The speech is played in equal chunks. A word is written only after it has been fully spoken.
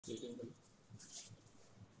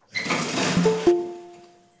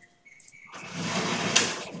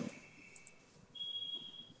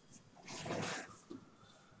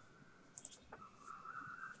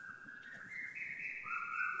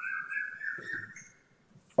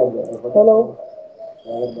Hello.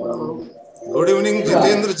 Good evening,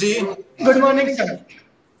 Jitendra ji. Good morning, sir.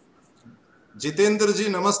 Jitendra ji,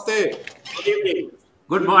 namaste. Good evening.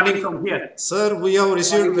 Good morning from here. Sir, we have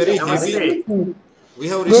received very Namaste. heavy. We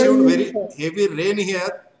have received very heavy rain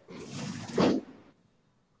here.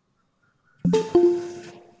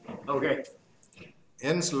 Okay.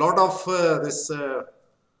 Hence, lot of this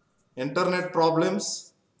internet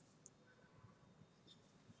problems.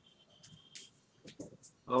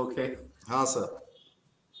 Okay. हाँ sir.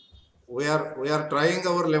 We are trying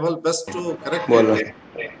our level best to correct बोल it. रहा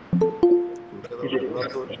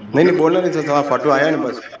नहीं बोलना नहीं था photo आया नहीं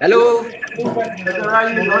बस Hello.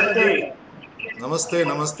 Namaste. नमस्ते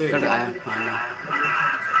नमस्ते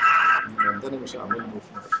ಒಂದು ನಿಮಿಷ ಆಮೇಲೆ ಮ್ಯೂಟ್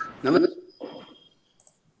ಮಾಡಿ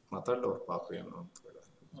ಮಾತಾಡೋ ಪಾಪ ಏನು ಅಂತ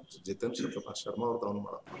ಜಿತೇಂದ್ರ ಶರ್ಮಾ ಅವ್ರದ್ದು ಅವ್ನು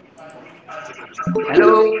ಮಾಡ Hello.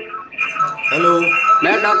 हेलो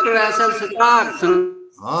मैं डॉक्टर एसएल सुतार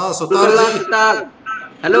हाँ सुतार जी सुतार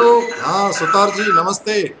हेलो हाँ सुतार जी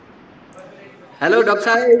नमस्ते हेलो डॉक्टर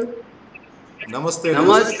साहब नमस्ते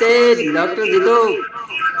नमस्ते डॉक्टर जितो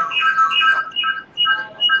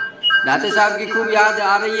दाते साहब की खूब याद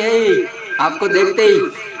आ रही है आपको देखते ही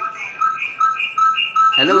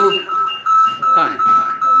हेलो कहाँ है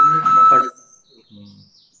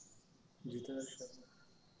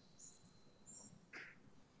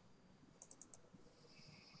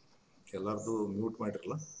ಎಲ್ಲರದು ಮ್ಯೂಟ್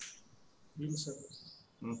ಮಾಡಿರಲ್ಲ ಇಲ್ಲ ಸರ್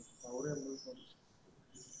ಅವರೇ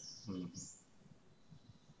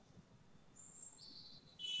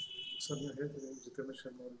सर मैं जितेंद्र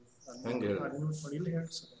शर्मा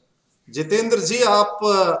जितेंद्र जी आप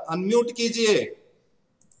अनम्यूट कीजिए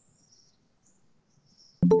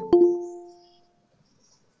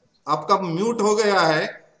आपका म्यूट हो गया है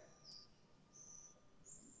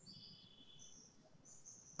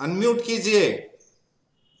अनम्यूट कीजिए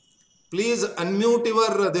please unmute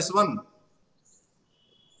your this one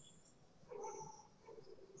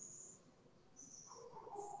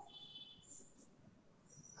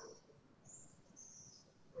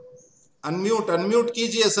unmute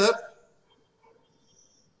कीजिए सर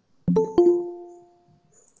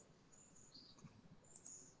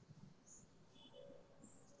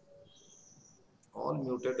ऑल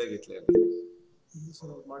म्यूटेड ಆಗಿತ್ತು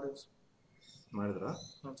ಸರ್ ಮಾಡಿದ್ರಾ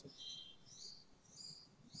ಹಾಂ ಸರ್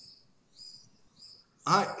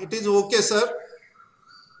हाँ it is okay sir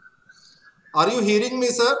are you hearing me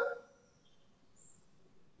sir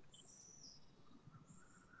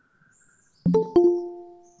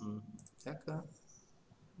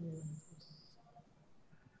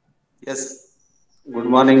Yes. Good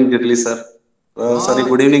morning, Jirli sir. Sorry,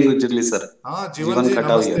 good evening, Jirli sir. हाँ जीवन जी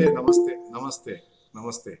नमस्ते नमस्ते नमस्ते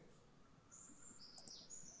नमस्ते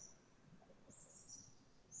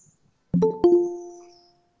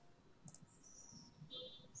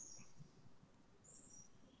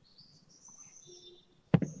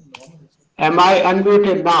Am I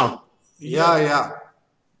unmuted now? Yeah.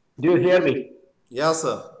 Do you hear me? Yeah,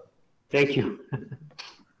 sir. Thank you.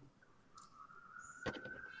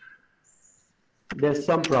 There's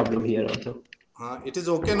some problem here also. It is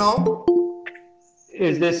okay now?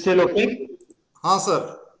 Is this still okay? हाँ,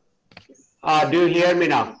 sir. Do you hear me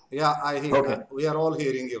now? Yeah, I hear. Okay. We are all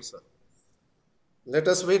hearing you, sir. Let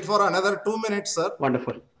us wait for another 2 minutes, sir.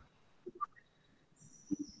 Wonderful.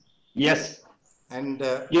 Yes. And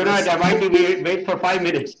you know, I might wait for 5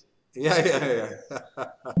 minutes. Yeah.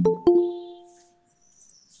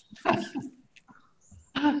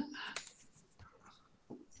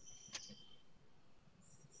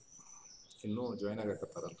 ಇನ್ನೂ join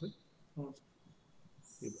ಆಗಕತ್ತಾರಲ್ರಿ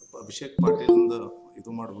Abhishek Patil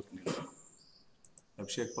ಇದು ಮಾಡ್ಬೇಕು ನೀವು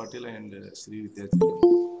Abhishek Patil and Shri ವಿದ್ಯಾರ್ಥಿ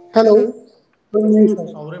hello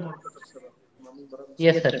ಅವರೇ ಮಾಡ್ಕೊತಾರೆ sir ನಮಗೆ ಬರೋದು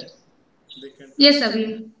Yes, sir. Yes, Abhi.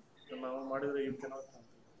 ನಾವು ಮಾಡಿದ್ರೆ ಏನು ಚೆನ್ನಾಗಿ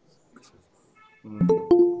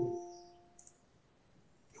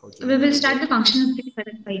We will start the function at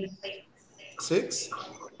 6:45.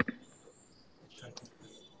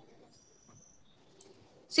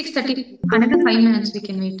 6:30. Another 5 minutes we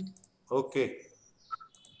can wait. Okay.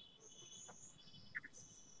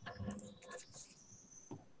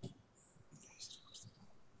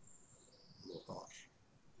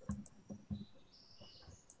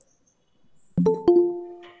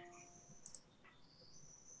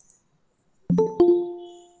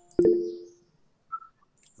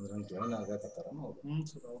 Join ಆಗಕತ್ತಾರ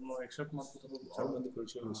sir ಅವ್ರನ್ನ ಎಕ್ಸೆಪ್ಟ್ ಮಾಡ್ಕೊತಾರೆ ಭಾಳ ಮಂದಿ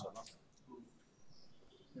ಕಳಿಸಿಲ್ಲ ಸರ್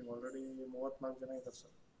ನೀವು ಆಲ್ರೆಡಿ 34 ಜನ ಇದ್ದಾರೆ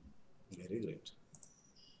ಸರ್. Very great.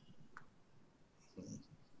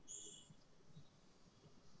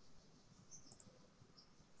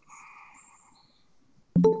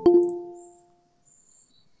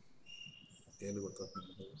 ಎಲ್ಲಿ ಗೊತ್ತಾಗ್ತದೆ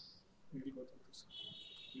ನಿಮಗೆ? ಇಲ್ಲಿ ಗೊತ್ತಾಗ್ತದೆ ಸರ್.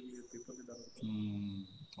 ಇಲ್ಲಿ ಪೀಪಲ್ ಇದ್ದಾರೆ.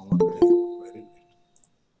 Very great.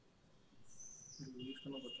 ಇಲ್ಲಿ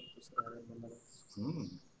ಇಷ್ಟನ್ನು ಗೊತ್ತಾಗ್ತದೆ ಸರ್. ಯಾರ್ಯಾರು ಬಂದಾಗ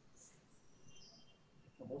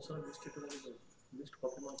ಹೌದು ಸರ್. ಲಿಸ್ಟ್ ಇಟ್ಟಿರೋದು ಲಿಸ್ಟ್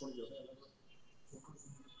ಕಾಪಿ ಮಾಡ್ಕೊಂಡಿದ್ದೀವಿ.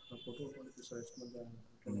 ನಾವು ಫೋಟೋ ಹೊಡ್ಕೊಂಡಿದ್ದೀವಿ ಸರ್. ಎಷ್ಟು ಮಂದಿ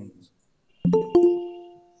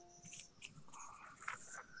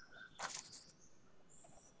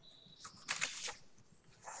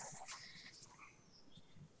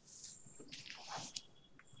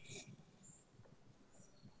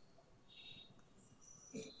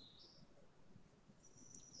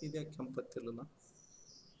ಇದೇ ಕೆಂಪತ್ತಿಲ್ಲ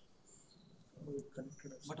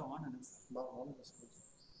ಕನೆಕ್ಟೆಡ್ ಬಟ್ ಆನ್ ಅನ್ನ ಬಾ on sir.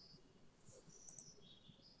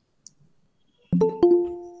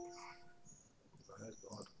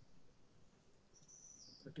 God.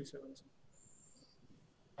 37 sir.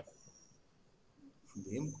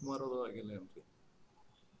 Bhim Kumar ಅವರು ಆಗಿಲ್ಲ ಏನ್ರಿ?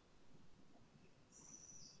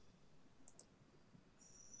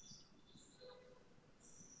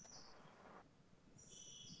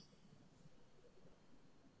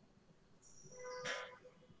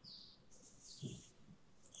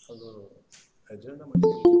 ಅದು ಅಜೆಂಡಾ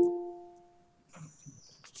ಮಾಡಿದ್ದೀವಿ.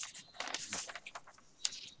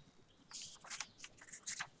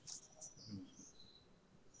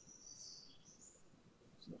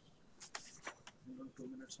 ಇನ್ನೊಂದು 2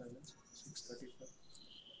 minutes silence. 6:35.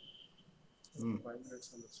 5 minutes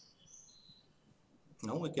silence.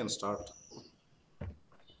 Now we can start.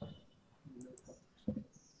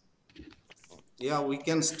 Yeah, we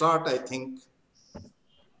can start, I think.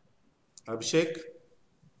 Abhishek?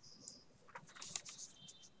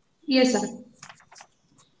 Yes, sir.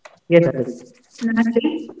 Yes, sir. Namaste.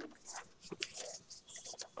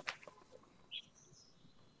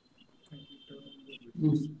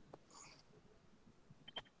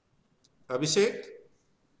 Abhishek?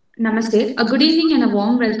 Namaste. A good evening and a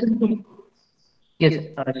warm welcome to. Yes,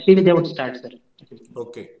 Sri Vidya would start, sir.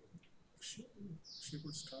 Okay. She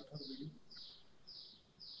could start her video.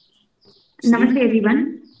 Namaste, everyone.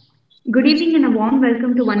 Good evening and a warm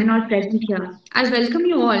welcome to one and all present here. I welcome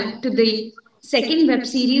you all to the second web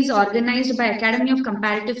series organized by Academy of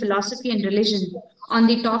Comparative Philosophy and Religion on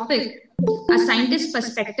the topic A Scientist's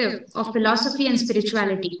Perspective of Philosophy and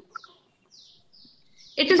Spirituality.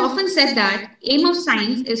 It is often said that aim of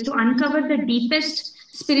science is to uncover the deepest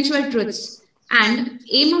spiritual truths, and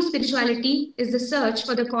aim of spirituality is the search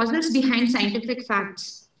for the causes behind scientific facts.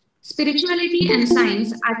 Spirituality and science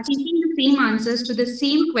are seeking the same answers to the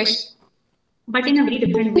same question, but in a very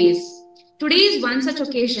different ways. Today is one such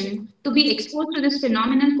occasion to be exposed to this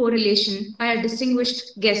phenomenal correlation by a distinguished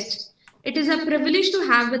guest. It is a privilege to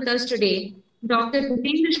have with us today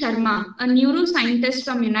Dr.Jitendra Sharma, a neuroscientist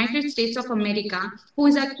from United States of America, who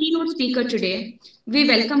is our keynote speaker today. We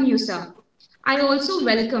welcome you, sir. I also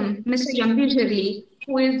welcome Mr. Yambi Shirley,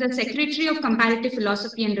 who is the Secretary of Comparative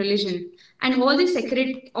Philosophy and Religion, and all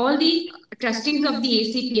the trustees of the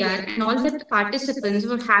ACPR and all the participants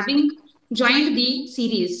for having joined the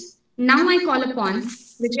series. Now I call upon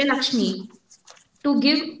Vijay Lakshmi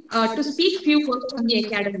to speak few words on the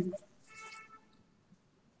academy.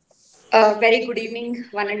 Very good evening,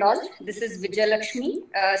 one and all. This is Vijay Lakshmi,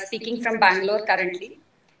 speaking from Bangalore currently.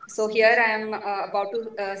 So here I am about to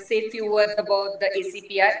say a few words about the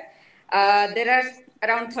ACPR. There are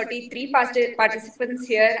around 33 participants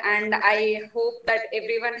here, and I hope that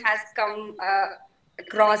everyone has come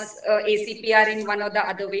across ACPR in one or the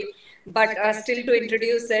other way. But still to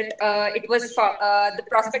introduce it, it was the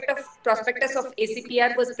prospectus of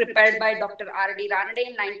ACPR was prepared by Dr. R.D. Ranade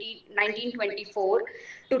in 1924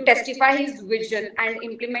 to testify his vision and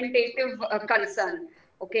implementative concern.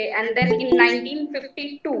 Okay, and then in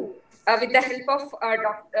 1952, with the help of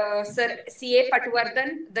Sir C.A. Patwardhan,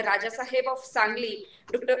 the Raja Saheb of Sangli,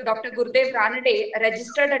 Dr. Gurudev Ranade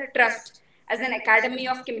registered a trust as an Academy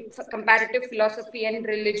of Comparative Philosophy and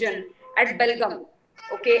Religion at Belgaum.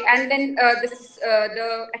 Okay, and then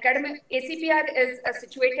the Academy ACPR is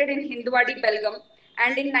situated in Hindwadi, Belgaum,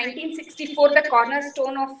 and in 1964 the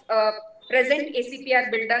cornerstone of present ACPR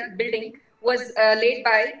building was laid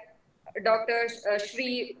by Dr.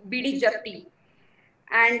 Shri B.D. Jatti,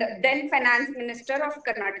 and then Finance Minister of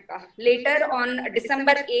Karnataka. Later on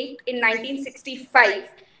December 8th in 1965,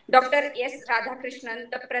 Dr. S. Radhakrishnan,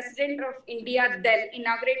 the President of India then,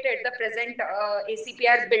 inaugurated the present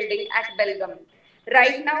ACPR building at Belgaum.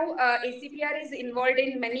 Right now, ACPR is involved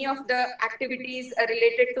in many of the activities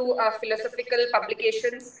related to philosophical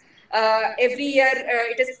publications. Every year,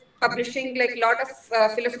 it is publishing like a lot of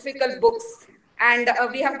philosophical books, and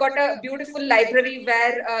we have got a beautiful library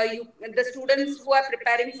where the students who are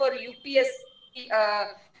preparing for UPSC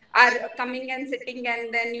are coming and sitting,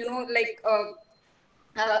 and then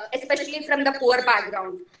especially from the poor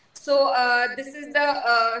background. So this is the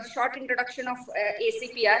short introduction of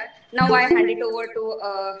ACPR. Now I hand it over to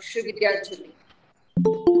Shri Vidyarjuni.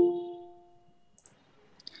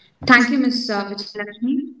 Thank you, Ms.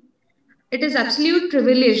 Vijayalakshmi. It is absolute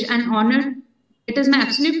privilege and honor. It is my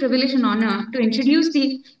absolute privilege and honor to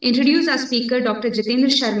introduce our speaker, Dr. Jitendra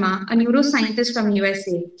Sharma, a neuroscientist from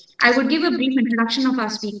USA. I would give a brief introduction of our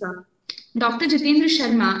speaker. Dr. Jitendra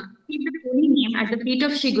Sharma received the holy name at the feet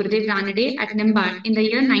of Sri Gurudev Ranade at Nimbad in the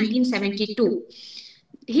year 1972.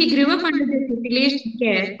 He grew up under the tutelage and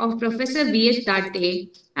care of Professor V.H.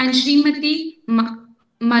 Date and Srimati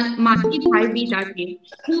Mati Bhai B. Date,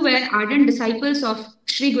 who were ardent disciples of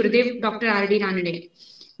Sri Gurudev Dr. R.D. Ranade.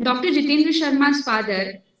 Dr. Jitendra Sharma's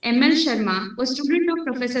father, M.L. Sharma, was student of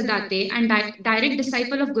Professor Date and direct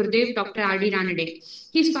disciple of Gurudev Dr. R.D. Ranade.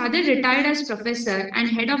 His father retired as professor and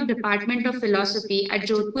head of Department of Philosophy at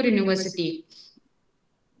Jodhpur University.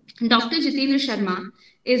 Dr. Jitendra Sharma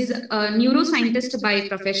is a neuroscientist by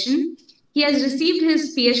profession. He has received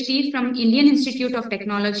his PhD from Indian Institute of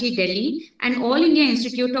Technology, Delhi, and All India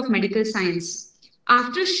Institute of Medical Science.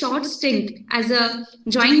 After a short stint as a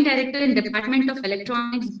joint director in Department of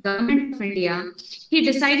Electronics, Government of India, he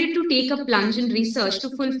decided to take a plunge in research to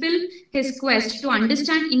fulfill his quest to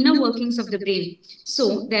understand inner workings of the brain.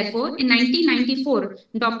 So, therefore, in 1994,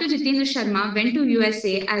 Dr. Jitendra Sharma went to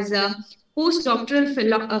USA as a postdoctoral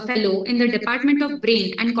fellow in the Department of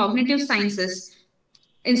Brain and Cognitive Sciences,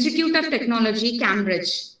 Institute of Technology,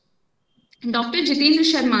 Cambridge. Dr. Jitendra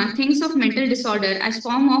Sharma thinks of mental disorder as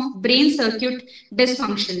form of brain circuit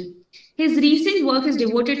dysfunction. His recent work is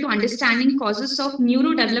devoted to understanding causes of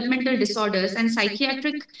neurodevelopmental disorders and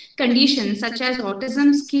psychiatric conditions such as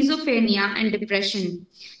autism, schizophrenia, and depression.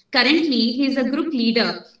 Currently, he is a group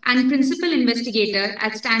leader and principal investigator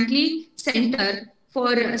at Stanley Center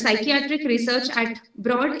for Psychiatric Research at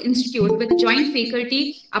Broad Institute with joint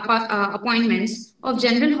faculty appointments of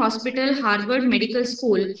General Hospital, Harvard Medical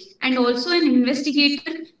School, and also an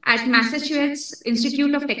investigator at Massachusetts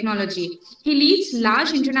Institute of Technology. He leads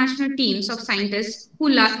large international teams of scientists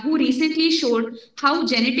who recently showed how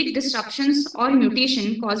genetic disruptions or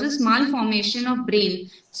mutation causes malformation of brain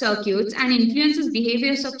circuits and influences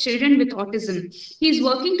behaviors of children with autism. He is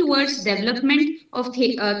working towards development of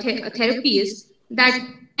therapies that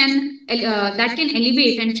can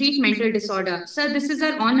elevate and treat mental disorder. Sir, this is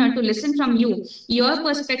our honor to listen from you, your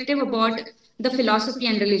perspective about the philosophy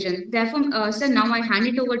and religion. Therefore, sir, now I hand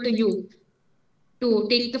it over to you to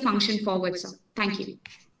take the function forward, sir. Thank you.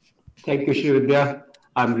 Thank you, Shri Vidya.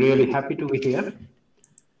 I'm really happy to be here.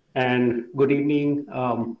 And good evening,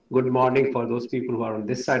 good morning for those people who are on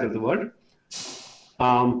this side of the world.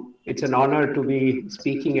 It's an honor to be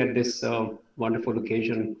speaking at this wonderful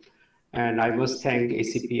occasion. And I must thank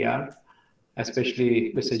ACPR,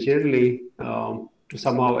 especially Mr. Jirli, to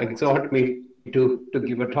somehow exhort me to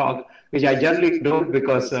give a talk, which I generally don't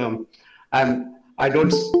because I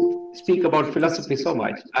don't speak about philosophy so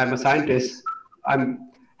much. I'm a scientist.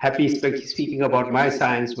 I'm happy speaking about my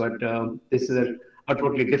science, but this is a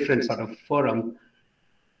totally different sort of forum,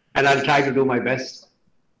 and I'll try to do my best.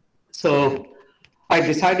 So I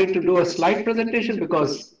decided to do a slide presentation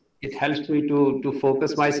because it helps me to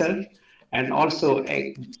focus myself. And also,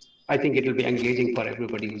 I think it will be engaging for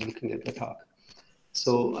everybody who's looking at the talk.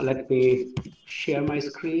 So let me share my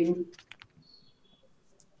screen.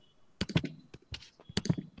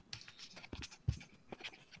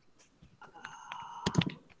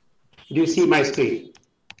 Do you see my screen?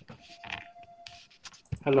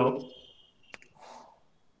 Hello?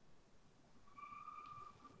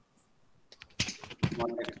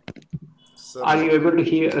 Sir, Are you able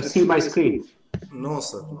to see my screen? no,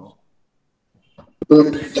 sir, no. We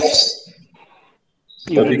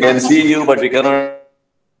can see you, but we cannot.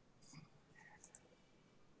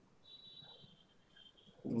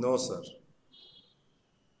 No, sir.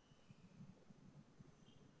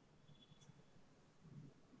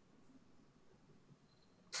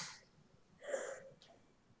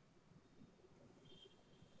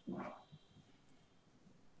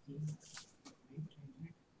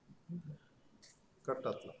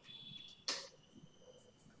 ಕಟ್ಟಾತ್ಲ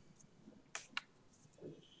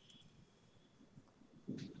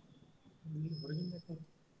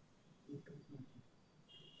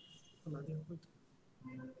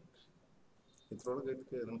ಇದ್ರೊಳಗೆ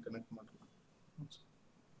ಇದಕ್ಕೆ ಇದನ್ನು connect ಮಾಡೋಣ.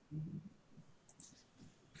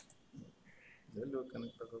 ಎಲ್ಲಿ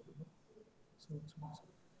connect ಆಗೋದು?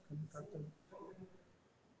 Connect ಆಗ್ತದೆ.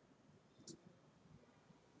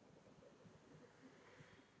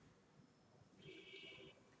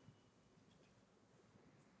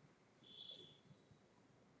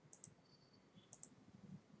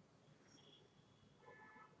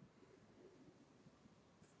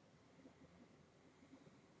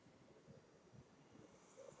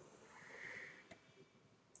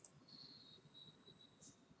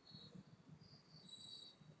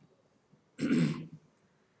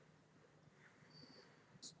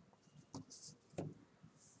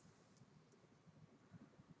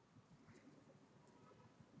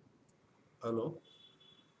 Hello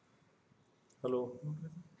hello.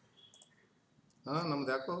 ಹಾಂ,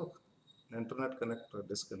 ನಮ್ದು ಯಾಕೋ internet connect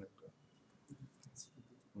disconnect.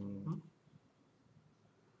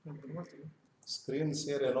 Screen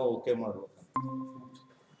share ಏನೋ ಓಕೆ ಮಾಡ್ಬೇಕು.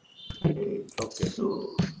 ಓಕೆ.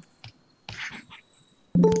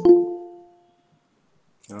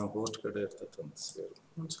 ಹಾಂ, ಹೋಸ್ಟ್ ಕಡೆ ಇರ್ತೈತೆ ಒಂದು ಶೇರ್.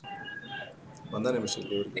 ಒಂದೇ ನಿಮಿಷ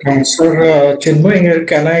ಇವ್ರಿಗೆ. Sir, Chinmay here.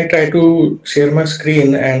 Can I try to share my screen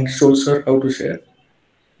and show sir how to share?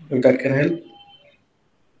 If that can help.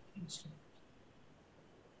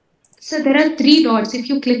 So there are 3 dots. If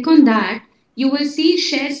you click on that, you will see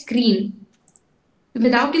share screen.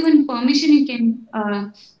 Without even permission, you can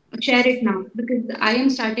share it now, because I am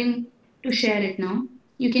starting to share it now.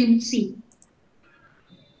 You can see.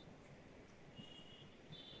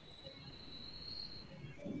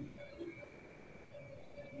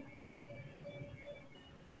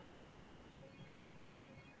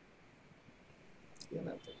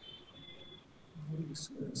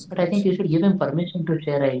 But I think you should give him permission to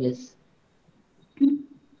share, I guess.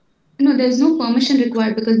 No, there's no permission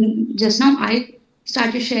required, because just now I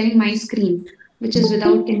started sharing my screen, which is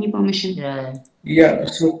without any permission. Yeah.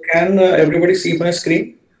 So can everybody see my screen?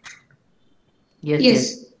 Yes.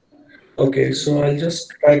 Okay. So I'll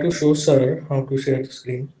just try to show sir how to share the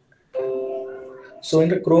screen. So in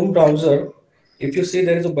the Chrome browser, if you see,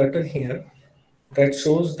 there is a button here that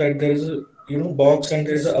shows that there is a box and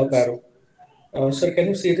there is a up arrow. Sir, can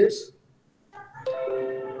you see this?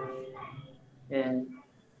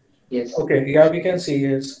 Yes. Okay. Yeah, we can see.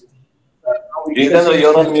 Yes. Jitendra,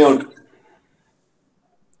 you're on mute.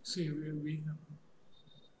 See,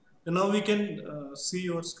 now we can see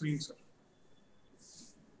your screen, sir.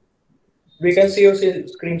 We can see your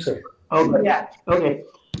screen, sir. Okay. Yeah. Okay.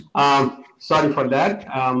 Sorry for that.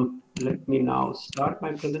 Let me now start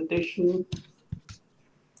my presentation.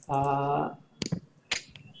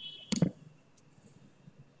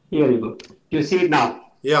 Here you go. You see it now?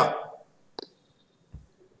 Yeah.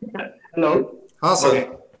 Hello? sir. Okay.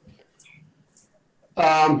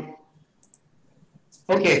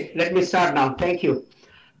 Okay, let me start now. Thank you.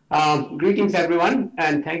 Greetings, everyone,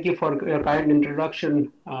 and thank you for your kind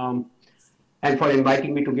introduction and for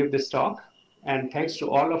inviting me to give this talk. And thanks to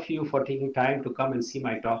all of you for taking time to come and see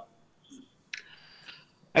my talk.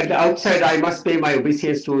 At the outset, I must pay my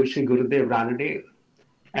obeisance to Sri Gurudev Ranadev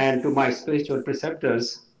and to my spiritual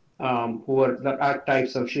preceptors, who were the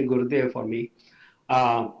archetypes of Sri Gurudev for me.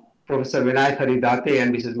 Professor Vinayak Hari Date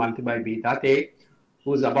and Mrs. Maltibai B. Date,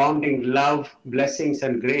 whose abounding love, blessings,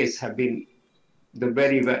 and grace have been the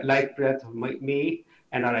very life breath of me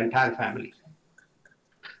and our entire family.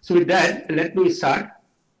 So with that, let me start.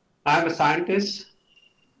 I'm a scientist,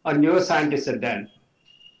 a neuroscientist at then,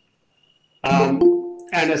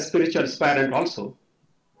 and a spiritual aspirant also,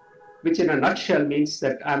 which in a nutshell means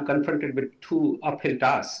that I'm confronted with 2 uphill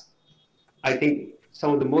tasks. I think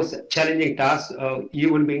some of the most challenging tasks a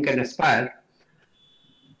human being can aspire.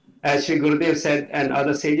 As Sri Gurudev said, and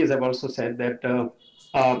other sages have also said, that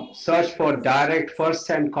search for direct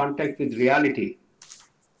first-hand contact with reality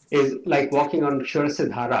is like walking on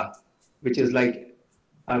Shurasiddhara, which is like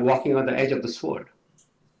walking on the edge of the sword.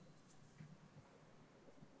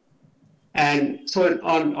 And so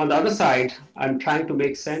on the other side, I'm trying to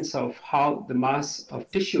make sense of how the mass of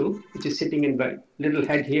tissue, which is sitting in my little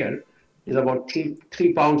head here, is about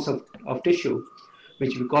 3 pounds of tissue,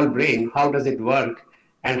 which we call brain. How does it work?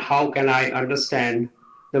 And how can I understand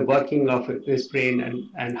the working of this brain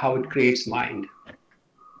and how it creates mind?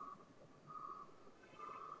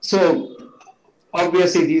 So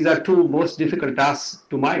obviously, these are 2 most difficult tasks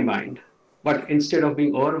to my mind. But instead of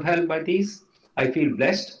being overwhelmed by these, I feel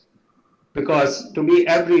blessed, because to me,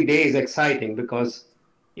 every day is exciting, because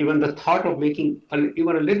even the thought of making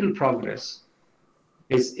even a little progress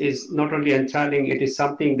is not only enthralling, it is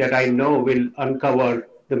something that I know will uncover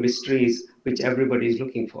the mysteries which everybody is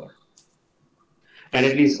looking for. And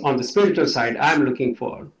at least on the spiritual side, I'm looking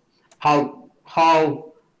for how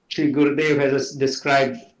Sri Gurudev has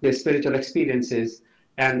described the spiritual experiences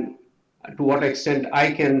and to what extent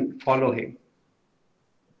I can follow him.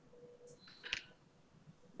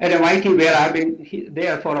 At MIT, where I've been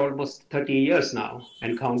there for almost 30 years now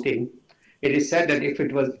and counting, it is said that if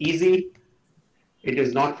it was easy, it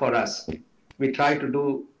is not for us. We try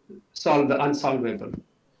to solve the unsolvable.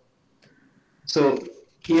 So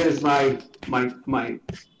here is my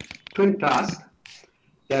twin task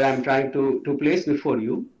that I'm trying to place before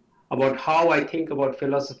you about how I think about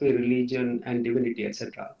philosophy, religion, and divinity,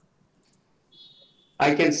 etc.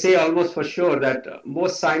 I can say almost for sure that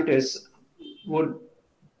most scientists would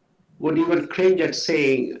even cringe at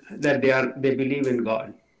saying that they believe in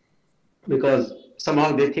God, because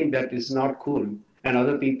somehow they think that is not cool, and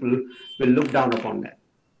other people will look down upon that.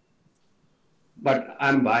 But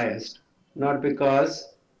I'm biased, not because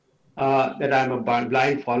that I'm a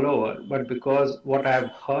blind follower, but because what I've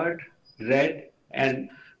heard, read, and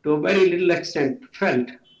to a very little extent felt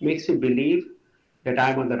makes me believe that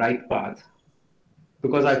I'm on the right path,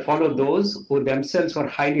 because I follow those who themselves were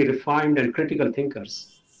highly refined and critical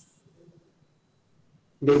thinkers.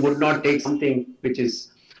 They would not take something which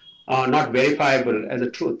is not verifiable as a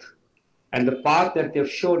truth. And the path that they've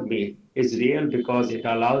showed me is real because it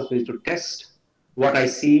allows me to test what I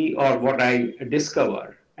see or what I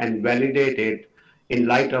discover and validate it in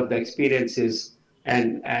light of the experiences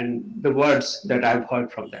and the words that I've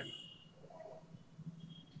heard from them.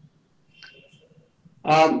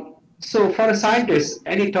 So for a scientist,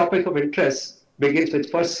 any topic of interest begins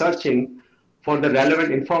with first searching for the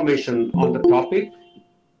relevant information on the topic,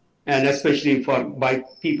 and especially by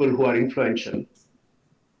people who are influential,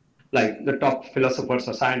 like the top philosophers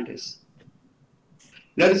or scientists.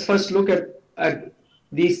 Let us first look at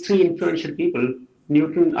these three influential people,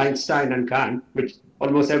 Newton, Einstein, and Kant, which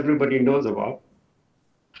almost everybody knows about.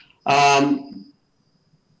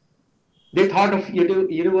 They thought of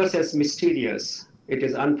universe as mysterious. It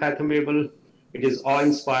is unfathomable, it is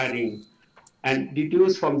awe-inspiring, and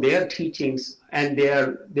deduced from their teachings and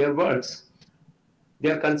their works,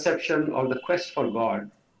 their conception of the quest for God,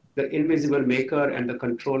 the invisible maker and the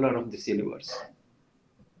controller of this universe.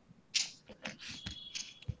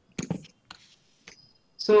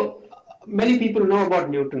 So many people know about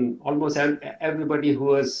Newton. Almost everybody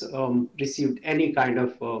who has received any kind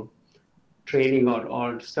of training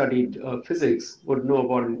or studied physics would know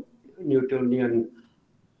about Newtonian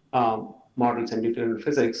models and Newtonian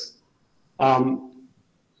physics.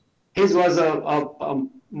 His was a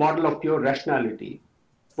model of pure rationality.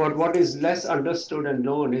 But what is less understood and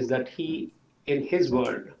known is that in his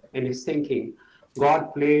world, in his thinking,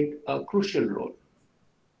 God played a crucial role.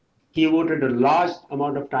 He devoted a large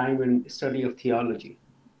amount of time in study of theology.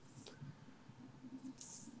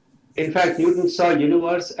 In fact, Newton saw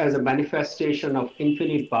universe as a manifestation of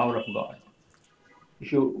infinite power of God.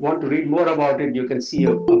 If you want to read more about it, you can see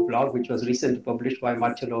a blog which was recently published by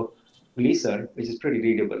Marcello Gleiser, which is pretty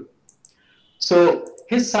readable. So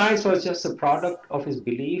his science was just a product of his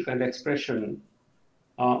belief and expression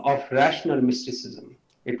of rational mysticism.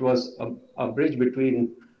 It was a bridge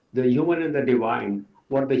between the human and the divine,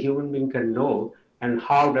 what the human being can know, and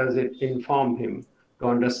how does it inform him to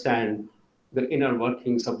understand the inner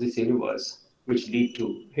workings of this universe, which lead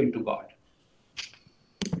to him to God.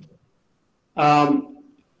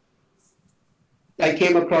 I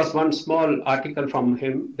came across one small article from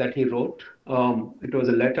him that he wrote. It was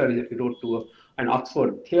a letter that he wrote to an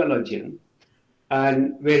Oxford theologian,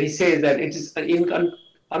 and where he says that it is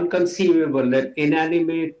inconceivable that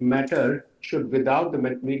inanimate matter should, without the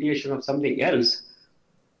mediation of something else,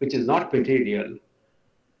 which is not material,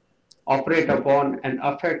 operate upon and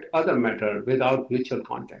affect other matter without mutual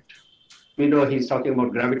contact. We know he's talking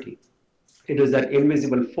about gravity. It is that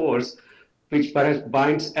invisible force which perhaps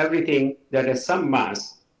binds everything that has some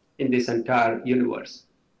mass in this entire universe.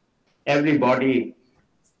 Every body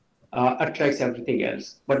attracts everything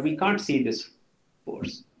else, but we can't see this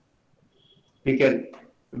force. We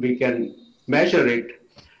can measure it,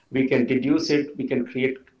 we can deduce it, we can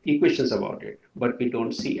create equations about it, but we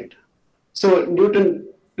don't see it. So Newton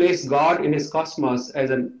placed God in his cosmos as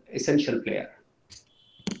an essential player.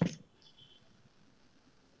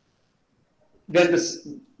 Then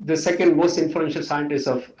the second most influential scientist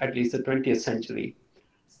of at least the 20th century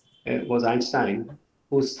was Einstein,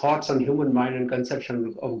 whose thoughts on human mind and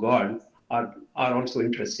conception of God are also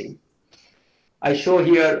interesting. I show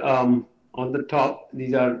here on the top,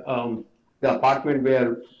 these are the apartment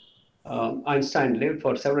where Einstein lived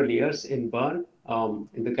for several years in Bern,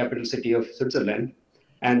 in the capital city of Switzerland.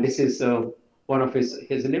 And this is one of his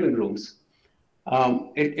living rooms.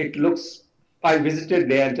 It looks, I visited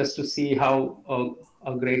there just to see how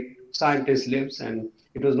a great scientist lives, and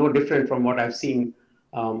it was no different from what I've seen,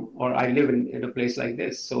 or I live in a place like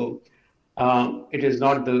this. So it is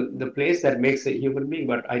not the place that makes a human being,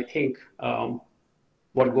 but I think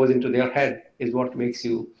what goes into their head is what makes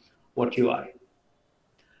you what you are.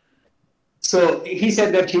 So he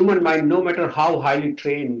said that human mind, no matter how highly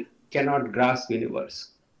trained, cannot grasp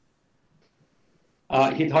universe.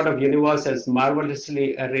 He thought of universe as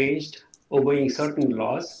marvelously arranged, obeying certain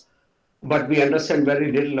laws, but we understand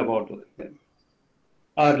very little about them.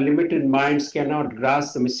 Our limited minds cannot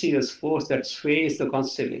grasp the mysterious force that sways the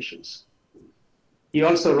constellations. He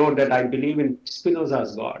also wrote that I believe in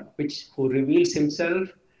Spinoza's God, who reveals himself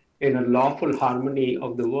in a lawful harmony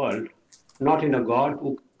of the world, not in a God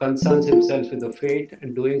who concerns himself with the fate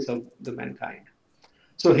and doings of the mankind.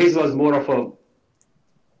 So his was more of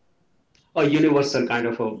a universal kind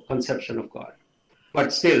of a conception of God.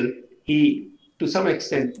 But still, he, to some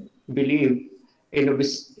extent, believed in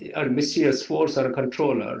a mysterious force or a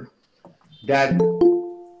controller that,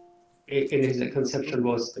 in his conception,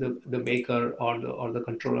 was the maker or the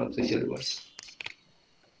controller of this universe.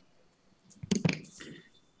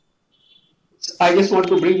 I just want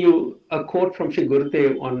to bring you a quote from Sri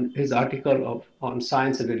Gurudev on his article on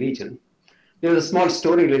science and religion. There's a small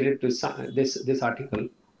story related to this article.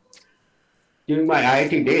 During my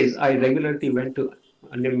IIT days, I regularly went to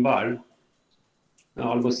Nimbal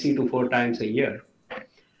almost 3 to 4 times a year.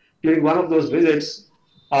 During one of those visits,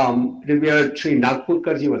 revered Sri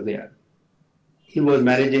Nagpurkarji was there. He was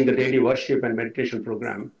managing the daily worship and meditation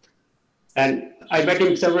program. And I met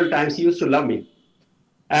him several times. He used to love me.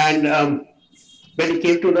 And when he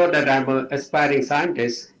came to know that I'm an aspiring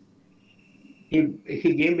scientist,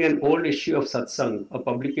 he gave me an old issue of Satsang, a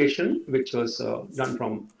publication which was done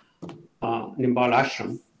from Nimbal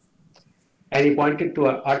Ashram. And he pointed to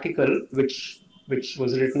an article which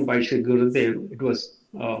was written by Sri Gurudev. It was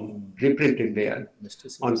reprinted there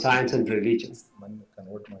on science and religion.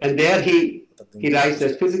 And there he writes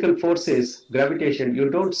that physical forces, gravitation, you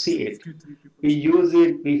don't see it. We use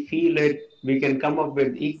it, we feel it, we can come up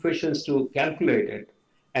with equations to calculate it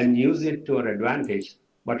and use it to our advantage,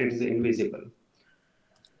 but it is invisible.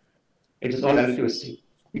 It is all relativistic.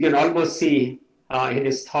 You can almost see in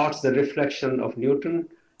his thoughts the reflection of Newton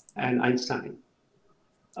and Einstein.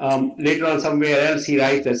 Later on, somewhere else, he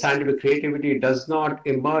writes that scientific creativity does not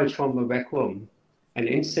emerge from a vacuum, and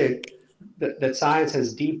instead, that science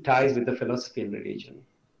has deep ties with the philosophy and religion.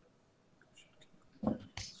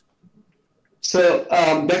 So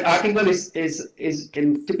that article is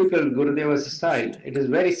in typical Gurudeva's style. It is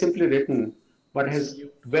very simply written, but has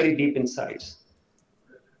very deep insights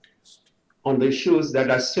on the issues that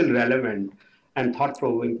are still relevant and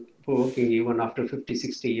thought-provoking even after 50,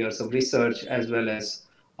 60 years of research, as well as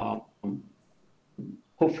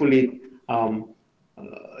hopefully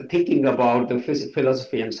thinking about the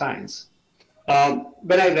philosophy and science.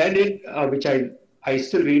 When I read it, which I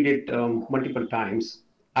still read it multiple times,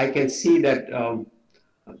 I can see that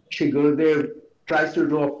Sri Gurudev tries to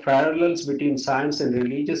draw parallels between science and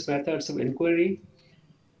religious methods of inquiry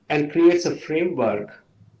and creates a framework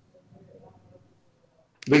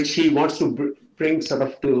which he wants to bring sort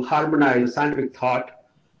of to harmonize scientific thought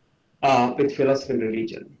with philosophy and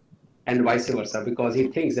religion, and vice versa, because he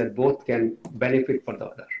thinks that both can benefit for the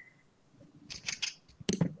other.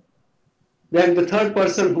 Then the third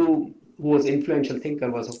person who was influential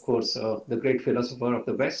thinker was, of course, the great philosopher of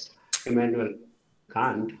the West, Immanuel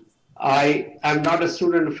Kant. I am not a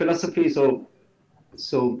student of philosophy, so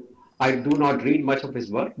I do not read much of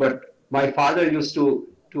his work, but my father used to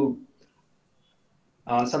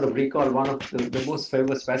sort of recall one of the most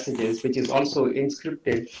famous passages, which is also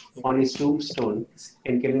inscripted on his tombstone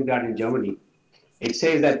in kindergarten in Germany. It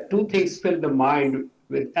says that two things fill the mind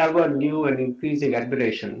with ever new and increasing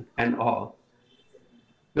admiration and awe.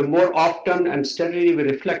 The more often and steadily we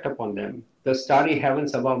reflect upon them, the starry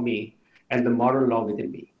heavens above me and the moral law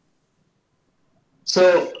within me.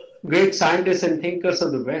 So great scientists and thinkers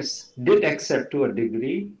of the West did accept to a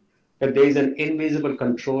degree that there is an invisible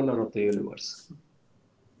controller of the universe,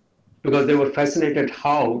 because they were fascinated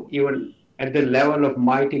how, even at the level of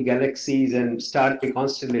mighty galaxies and starry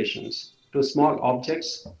constellations, to small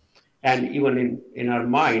objects, and even in our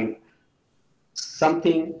mind,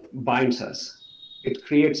 something binds us. It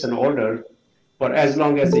creates an order for as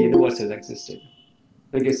long as the universe has existed.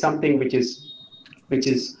 It is something which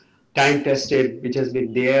is time tested, which has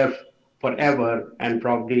been there forever and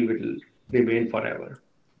probably will remain forever.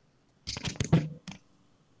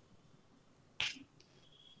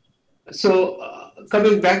 So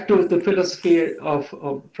coming back to the philosophy of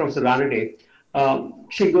Professor Ranade,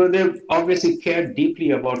 Shri Gurudev obviously cared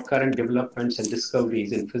deeply about current developments and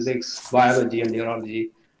discoveries in physics, biology, and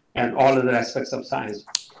neurology, and all other aspects of science.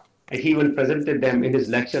 And he even presented them in his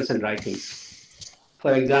lectures and writings.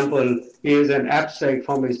 For example, here is an abstract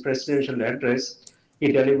from his presidential address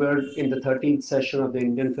he delivered in the 13th session of the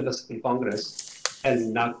Indian Philosophical Congress held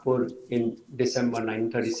in Nagpur in December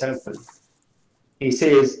 1937. He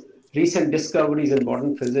says, recent discoveries in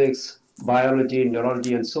modern physics, biology,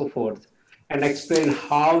 neurology, and so forth, and explain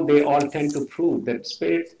how they all tend to prove that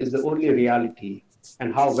spirit is the only reality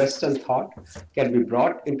and how Western thought can be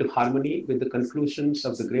brought into harmony with the conclusions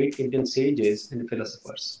of the great Indian sages and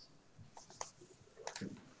philosophers.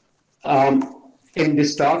 In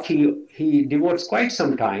this talk, he devotes quite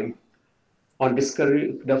some time on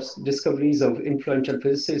discoveries of influential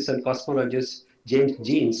physicist and cosmologist James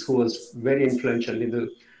Jeans, who was very influential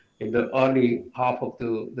in the early half of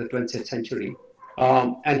the 20th century.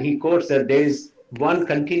 And he quotes that there is one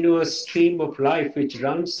continuous stream of life which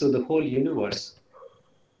runs through the whole universe,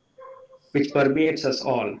 which permeates us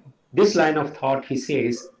all. This line of thought, he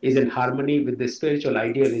says, is in harmony with the spiritual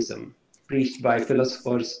idealism preached by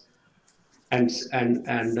philosophers and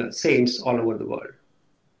saints all over the world.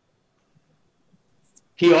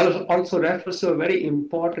 He also refers to a very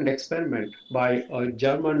important experiment by a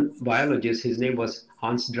German biologist. His name was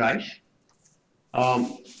Hans Driesch.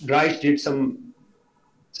 Driesch did some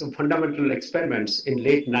fundamental experiments in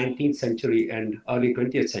late 19th century and early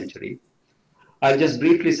 20th century. I'll just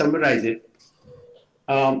briefly summarize it.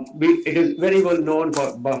 It is very well known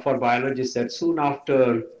for biologists that soon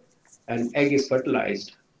after an egg is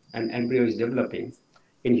fertilized, an embryo is developing,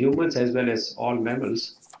 in humans as well as all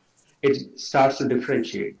mammals, it starts to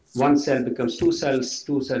differentiate. One cell becomes two cells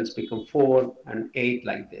become 4 and 8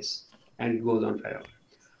 like this, and it goes on forever.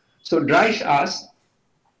 So Driesch asked,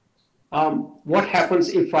 what happens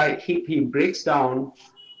if he breaks down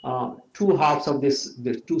two halves of the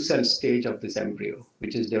 2-cell stage of this embryo,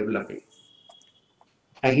 which is developing.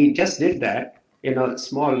 And he just did that in a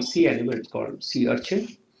small sea animal called sea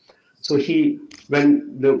urchin. So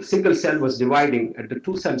when the single cell was dividing at the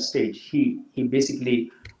 2-cell stage, he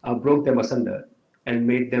basically broke them asunder and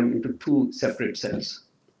made them into 2 separate cells.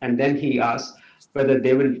 And then he asked whether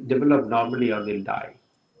they will develop normally or they'll die.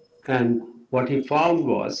 And what he found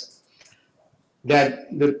was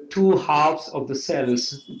that the 2 halves of the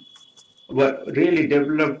cells were really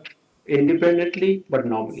developed independently but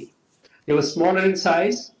normally. They were smaller in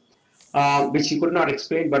size, which he could not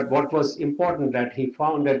explain, but what was important that he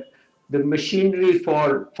found that the machinery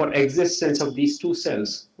for existence of these 2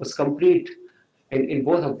 cells was complete in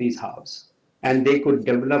both of these halves, and they could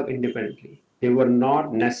develop independently. They were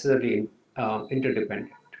not necessarily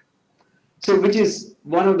interdependent. So, which is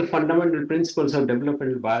one of the fundamental principles of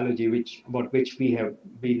developmental biology, about which we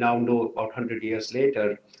now know about 100 years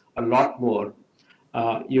later a lot more.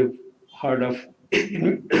 You've heard of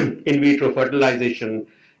in vitro fertilization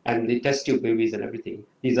and the test tube babies and everything.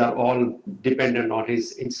 These are all dependent on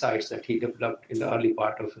his insights that he developed in the early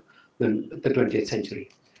part of the 20th century.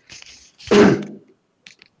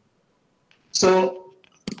 So,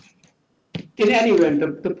 in any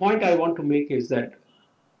event, the point I want to make is that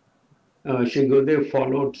Shri Gurudev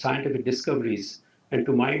followed scientific discoveries, and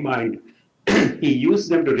to my mind, he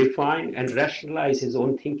used them to refine and rationalize his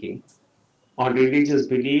own thinking on religious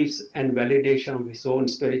beliefs and validation of his own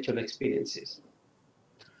spiritual experiences.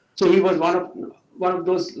 So he was one of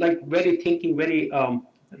those very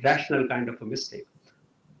rational kind of a mystic,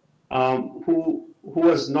 who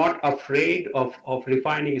was not afraid of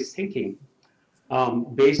refining his thinking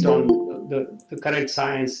based on the current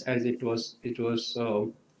science as it was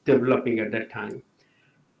developing at that time,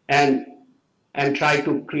 and try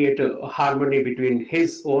to create a harmony between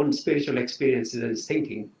his own spiritual experiences and his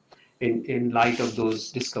thinking in light of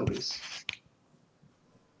those discoveries.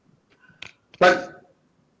 But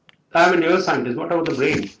I'm a neuroscientist. What about the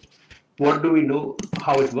brain? What do we know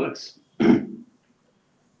how it works?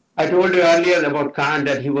 I told you earlier about Kant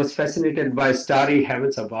that he was fascinated by starry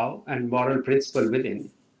heavens above and moral principle within.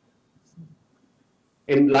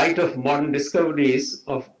 In light of modern discoveries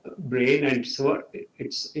of brain and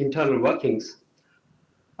its internal workings,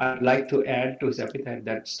 I'd like to add to his epithet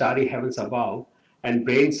that starry heavens above and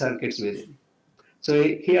brain circuits within. So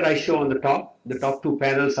here I show on the top 2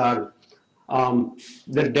 panels are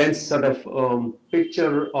the dense sort of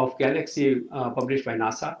picture of galaxy published by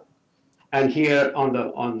NASA. And here on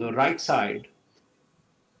the right side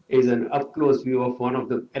is an up-close view of one of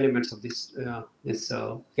the elements of this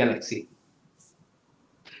galaxy.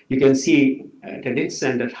 You can see at an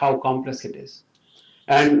instant at how complex it is.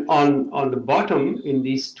 And on the bottom in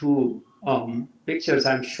these 2 pictures,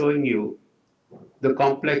 I'm showing you the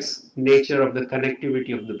complex nature of the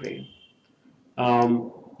connectivity of the brain.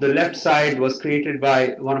 The left side was created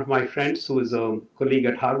by one of my friends who is a colleague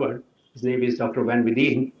at Harvard. His name is Dr. Van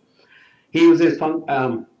Videen. He uses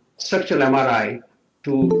structural MRI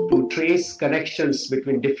to trace connections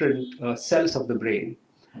between different cells of the brain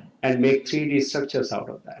and make 3D structures out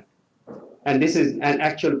of that. And this is an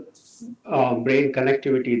actual brain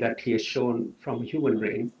connectivity that he has shown from human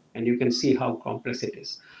brain, and you can see how complex it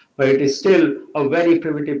is. But it is still a very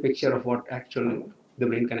primitive picture of what actually the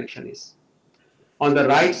brain connection is. On the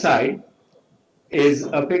right side is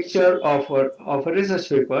a picture of a research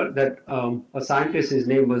paper that a scientist, his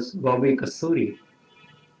name was Bobby Kasturi,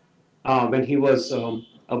 when he was a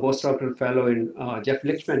postdoctoral fellow in Jeff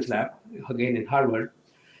Lichtman's lab, again in Harvard.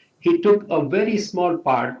 He took a very small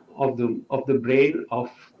part of the brain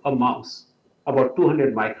of a mouse, about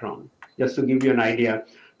 200 micron. Just to give you an idea,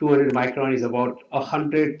 200 micron is about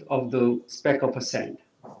 100th of the speck of a cent.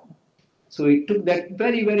 So he took that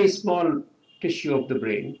very, very small tissue of the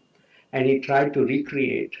brain and he tried to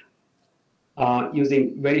recreate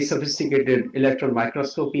using very sophisticated electron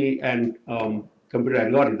microscopy and computer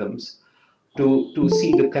algorithms to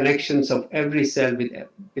see the connections of every cell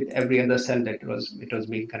with every other cell that it was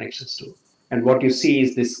making connections to. And what you see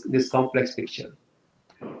is this complex picture.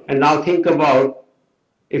 And now think about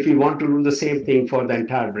if you want to do the same thing for the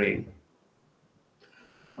entire brain.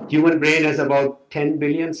 Human brain has about 10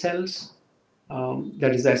 billion cells,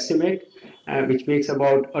 that is the estimate, which makes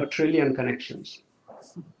about 1 trillion connections.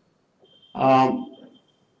 As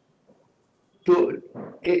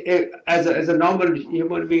a normal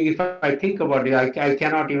human being, if I think about it, I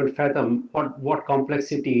cannot even fathom what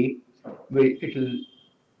complexity it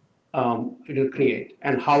will create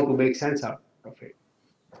and how to make sense out of it.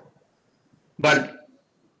 But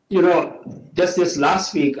just this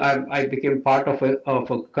last week, I became part of a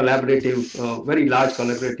collaborative, very large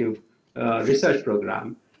collaborative research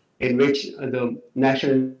program in which the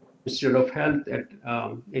National Institute of Health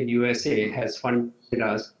in USA has funded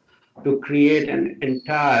us to create an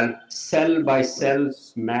entire cell-by-cell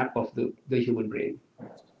map of the human brain.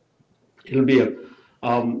 It'll be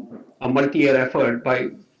a multi-year effort by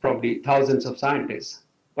probably thousands of scientists.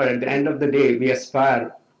 But at the end of the day, we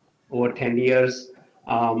aspire over 10 years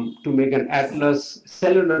to make an atlas,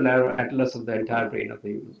 cellular level atlas of the entire brain of the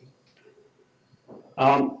human being.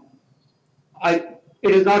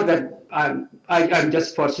 It is not that I'm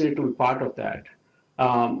just fortunate to be part of that,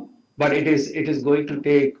 but it is going to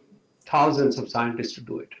take thousands of scientists to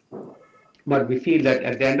do it. But we feel that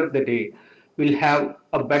at the end of the day, we'll have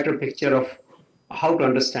a better picture of how to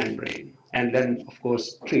understand brain, and then of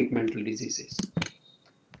course treat mental diseases.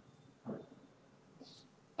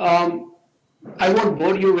 I won't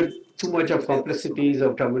bore you with too much of complexities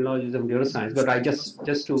of terminologies of neuroscience, but I just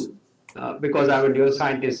to because I'm a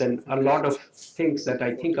neuroscientist, and a lot of things that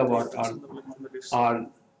I think about are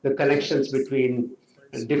the connections between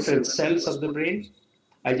different cells of the brain.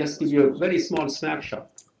 I just give you a very small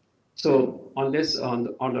snapshot. So on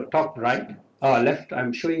the top right, left,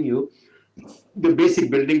 I'm showing you the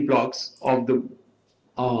basic building blocks of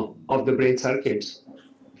the brain circuits.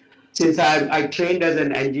 Since I trained as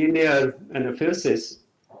an engineer and a physicist,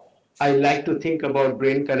 I like to think about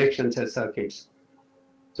brain connections as circuits.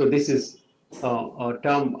 So this is a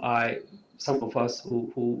term some of us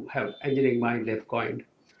who have engineering mind have coined.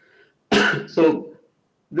 So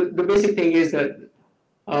the basic thing is that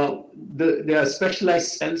there are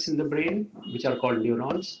specialized cells in the brain which are called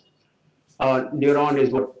neurons. Neuron is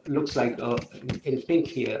what looks like in pink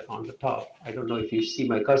here on the top. I don't know if you see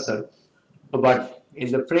my cursor, but in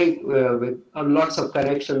the pink with lots of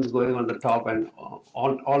connections going on the top and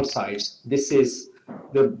on all sides. This is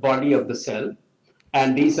the body of the cell,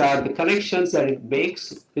 and these are the connections that it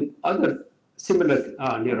makes with other similar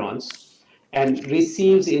neurons and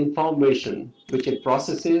receives information which it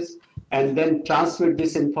processes and then transmit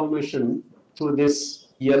this information through this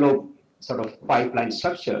yellow sort of pipeline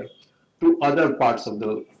structure to other parts of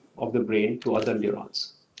the brain, to other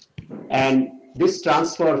neurons. And this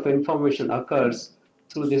transfer of information occurs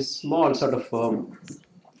through this small sort of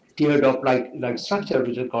teardrop-like structure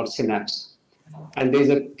which is called synapse. And there's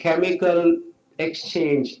a chemical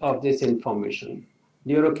exchange of this information.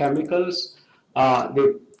 Neurochemicals,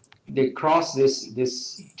 they cross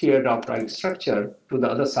this teardrop-like structure to the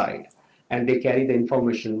other side, and they carry the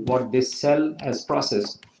information what this cell has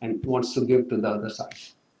processed and wants to give to the other side.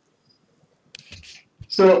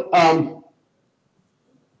 So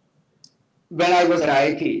when I was at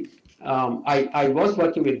IIT, I was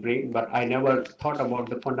working with brain, but I never thought about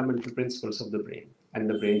the fundamental principles of the brain and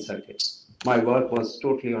the brain circuits. My work was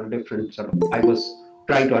totally on different sort of, I was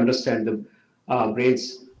trying to understand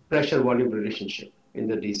brain's pressure-volume relationship in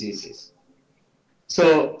the diseases.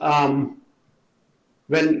 So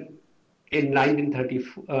when in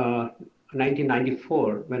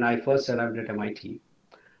 1994, when I first arrived at MIT,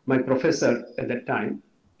 my professor at that time,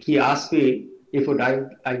 he asked me if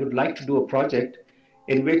I would like to do a project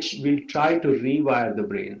in which we'll try to rewire the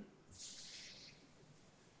brain.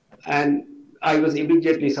 And I was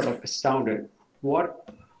immediately sort of astounded. What?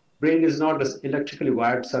 Brain is not an electrically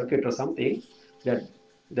wired circuit or something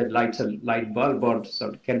that lights a light bulb or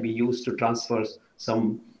sort of can be used to transfer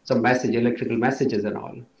some message, electrical messages and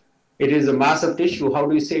all. It is a mass of tissue. How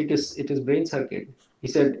do you say it is brain circuit? He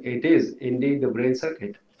said it is indeed the brain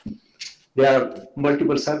circuit. There are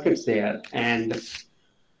multiple circuits there, and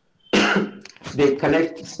they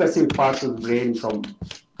connect specific parts of the brain from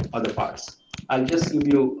other parts. I'll just give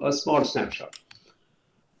you a small snapshot.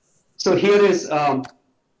 So here is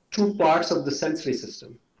two parts of the sensory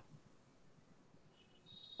system.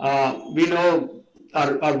 We know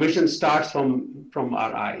our vision starts from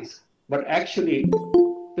our eyes, but actually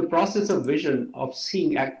the process of vision, of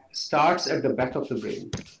seeing, starts at the back of the brain.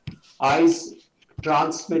 Eyes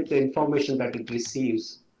transmit the information that it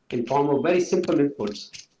receives in form of very simple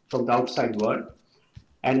inputs from the outside world.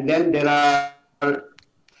 And then there are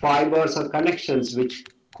fibers or connections which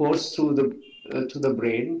course through to the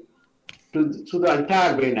brain, to the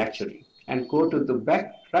entire brain actually, and go to the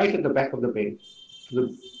back, right at the back of the brain,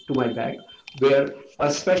 to my back, where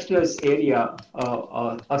a specialized area,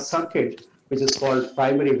 a circuit which is called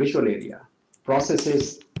primary visual area,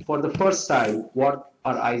 processes for the first time what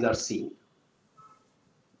our eyes are seeing.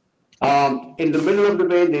 In the middle of the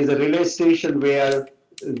brain, there's a relay station where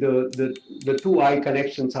the two eye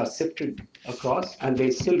connections are sifted across, and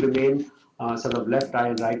they still remain sort of left eye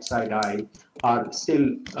and right side eye are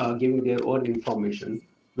still giving their own information,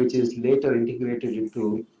 which is later integrated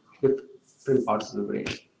into different parts of the brain.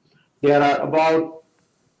 There are about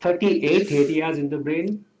 38 areas in the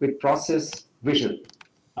brain which process vision,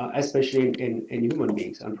 especially in human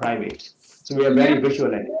beings and primates. So we are very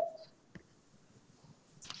visual animals.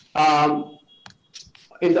 On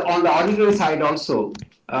the auditory side also,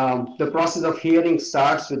 the process of hearing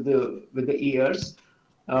starts with the ears.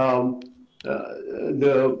 The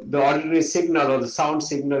auditory signal or the sound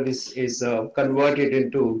signal is converted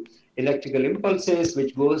into electrical impulses,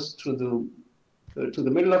 which goes to the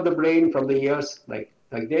middle of the brain from the ears, like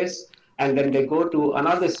this, and then they go to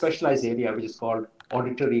another specialized area which is called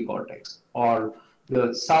auditory cortex, or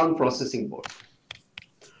the sound processing board.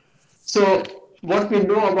 So what we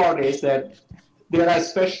know about is that there are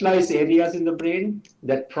specialized areas in the brain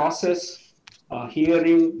that process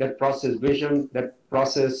hearing, that process vision, that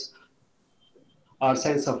process our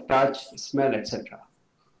sense of touch, smell, etc.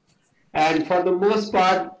 And for the most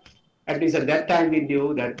part, at least at that time, we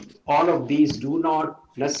knew that all of these do not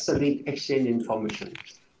necessarily exchange information.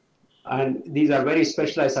 And these are very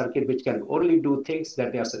specialized circuits which can only do things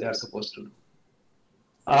that they are supposed to do.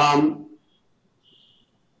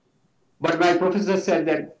 But my professor said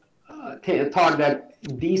that thought that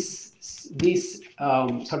these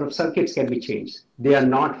sort of circuits can be changed. They are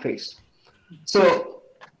not fixed. So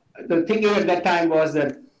the thinking at that time was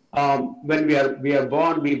that when we are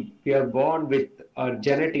born, we are born with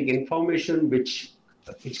genetic information which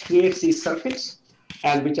creates these circuits,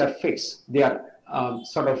 and which are fixed. They are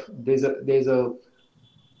sort of there's a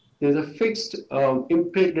fixed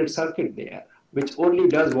imprinted circuit there which only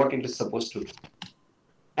does what it is supposed to do.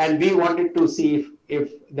 And we wanted to see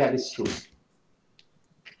if that is true.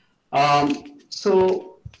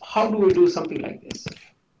 So how do we do something like this?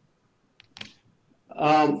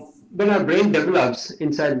 When our brain develops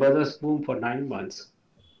inside mother's womb for 9 months,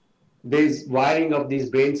 there's wiring of these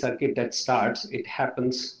brain circuit that starts. It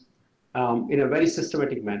happens in a very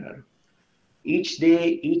systematic manner. Each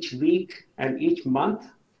day, each week, and each month,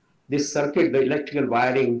 this circuit, the electrical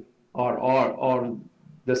wiring or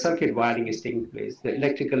the circuit wiring is taking place. The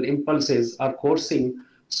electrical impulses are coursing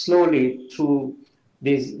slowly through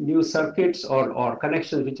these new circuits or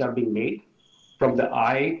connections which are being made from the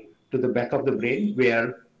eye to the back of the brain,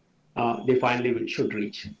 where they finally should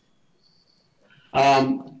reach.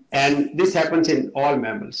 And this happens in all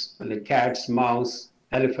mammals, like cats, mouse,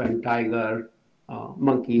 elephant, tiger,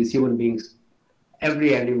 monkeys, human beings.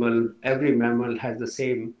 Every animal, every mammal has the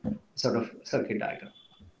same sort of circuit diagram.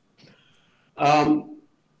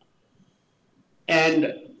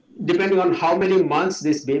 And depending on how many months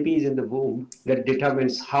this baby is in the womb, that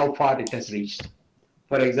determines how far it has reached.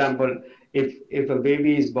 For example, if a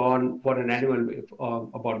baby is born for an animal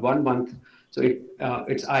about 1 month, so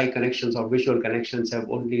its eye connections or visual connections have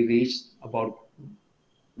only reached about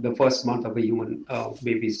the first month of a human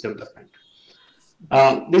baby's development.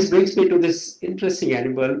 This brings me to this interesting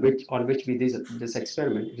animal on which we did this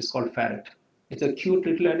experiment. It is called ferret. It's a cute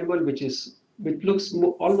little animal which looks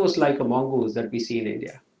almost like a mongoose that we see in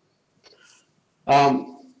India.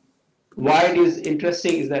 Why it is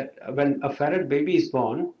interesting is that when a ferret baby is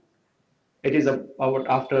born, it is about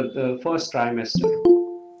after the first trimester.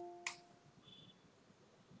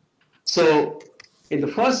 So in the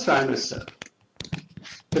first trimester,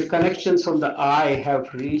 the connections from the eye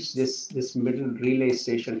have reached this middle relay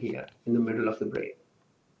station here in the middle of the brain,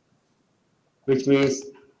 which means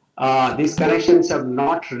these connections have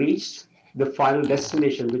not reached the final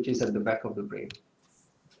destination, which is at the back of the brain.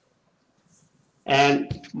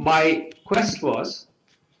 And my quest was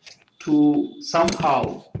to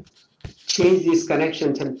somehow change these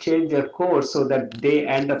connections and change their course so that they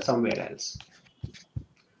end up somewhere else.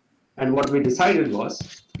 And what we decided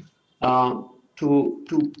was to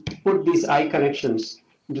put these eye connections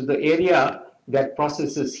into the area that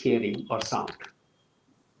processes hearing or sound.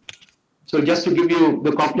 So just to give you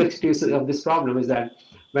the complexities of this problem is that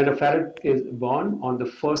when a ferret is born on the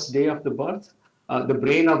first day of the birth, the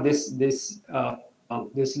brain of this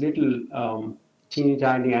little teeny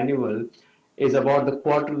tiny animal is about the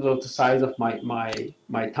quarter of the size of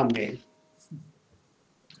my thumbnail.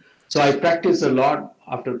 So I practiced a lot.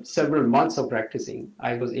 After several months of practicing,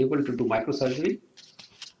 I was able to do microsurgery,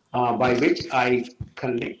 by which I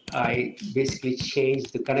basically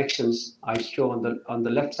changed the connections I show on the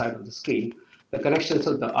left side of the screen, the connections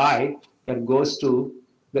of the eye that goes to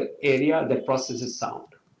the area that processes sound.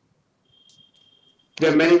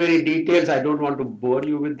 There are many details. I don't want to bore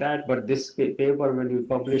you with that, but this paper, when we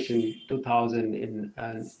published in 2000 in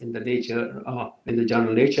the Nature, in the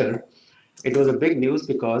journal Nature, it was a big news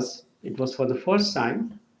because it was for the first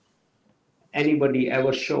time anybody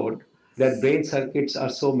ever showed that brain circuits are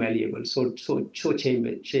so malleable, so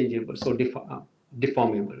changeable, so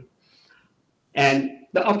deformable. And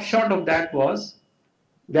the upshot of that was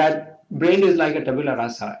that brain is like a tabula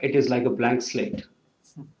rasa. It is like a blank slate.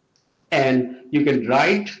 And you can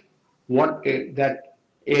write what that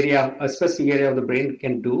area, a specific area of the brain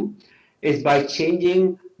can do is by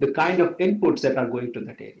changing the kind of inputs that are going to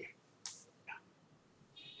that area.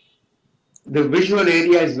 The visual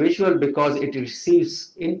area is visual because it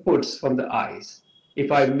receives inputs from the eyes.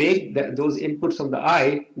 If I make those inputs from the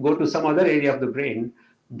eye go to some other area of the brain,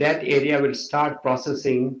 that area will start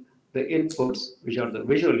processing the inputs, which are the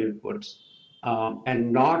visual inputs,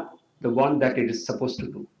 and not the one that it is supposed to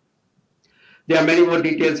do. There are many more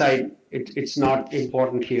details. It's not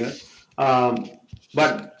important here,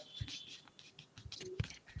 but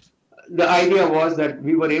the idea was that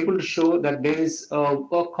we were able to show that there is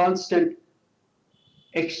a constant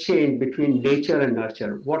exchange between nature and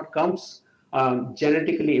nurture. What comes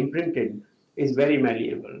genetically imprinted is very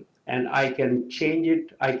malleable, and I can change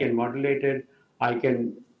it, I can modulate it, I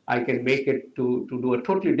can make it to do a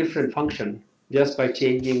totally different function just by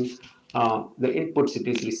changing the inputs it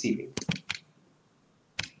is receiving.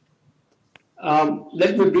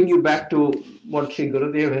 Let me bring you back to what Sri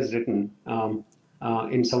Gurudev has written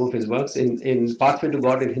in some of his works. In Pathway to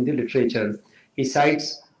God in Hindi literature, he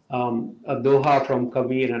cites a doha from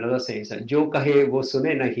Kabir and other sayings. Jo kahe wo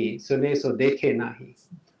sune nahi, sune so dekhe nahi.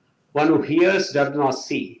 One who hears does not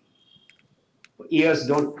see. Ears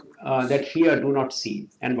that hear do not see,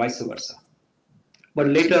 and vice versa. But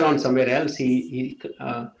later on, somewhere else, he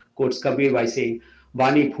quotes Kabir by saying,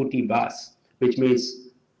 Vani Phuti Bas, which means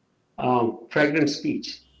fragrant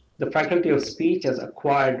speech. The faculty of speech has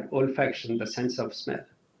acquired olfaction, the sense of smell.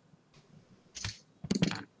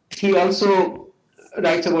 He also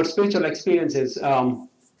writes about spiritual experiences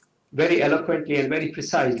very eloquently and very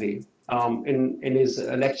precisely. In his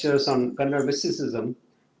lectures on Kannada mysticism,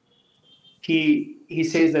 he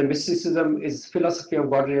says that mysticism is philosophy of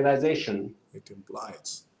God realization. It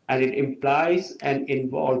implies. And it implies and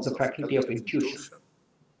involves the faculty of intuition.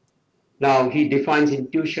 Now, he defines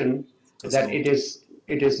intuition that it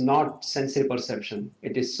is not sensory perception,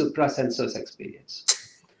 it is suprasensuous experience.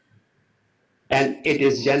 And it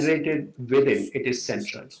is generated within, it is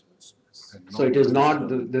central. So it is not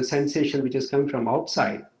the sensation which is coming from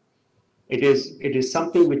outside. It is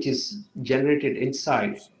something which is generated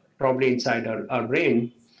inside, probably inside our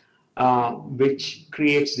brain, which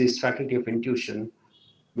creates this faculty of intuition,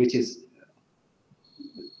 which is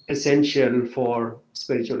essential for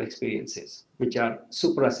spiritual experiences, which are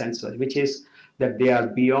suprasensual, which is that they are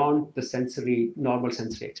beyond the normal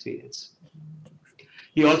sensory experience.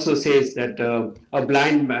 He also says that a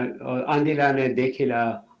blind man, andhira ne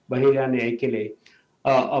dekhila, bahira ne ekele,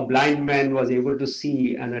 a blind man was able to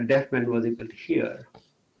see and a deaf man was able to hear,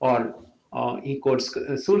 or he quotes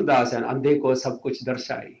Surdas and Andhe ko sab kuch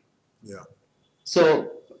darshai. Yeah.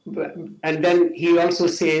 So, and then he also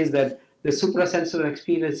says that the suprasensory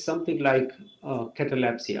experience is something like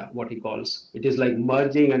catalepsia, what he calls. It is like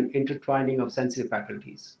merging and intertwining of sensory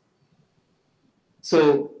faculties.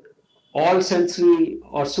 So, all sensory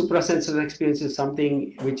or suprasensory experience is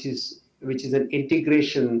something which is an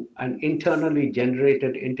integration, an internally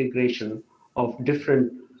generated integration of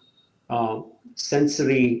different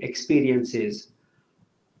sensory experiences,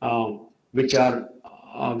 which are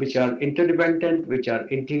interdependent, which are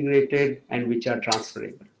integrated, and which are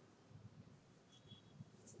transferable.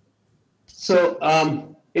 So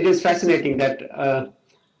it is fascinating that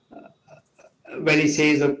when he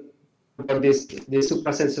says about this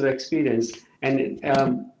suprasensory experience, and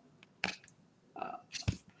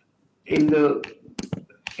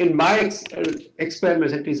in my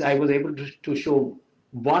experiments, at least, I was able to show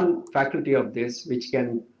one faculty of this, which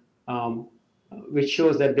can which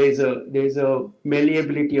shows that there is a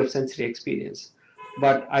malleability of sensory experience,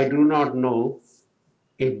 but I do not know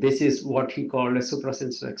if this is what he called a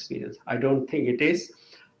suprasensory experience. I don't think it is.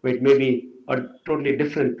 It may be a totally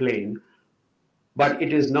different plane, but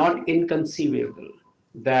it is not inconceivable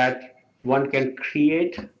that one can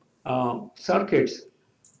create circuits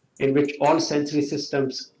in which all sensory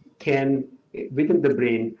systems can, within the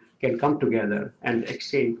brain, can come together and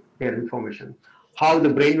exchange their information. How the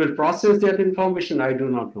brain will process that information, I do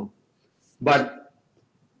not know. But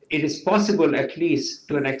it is possible, at least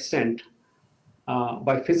to an extent,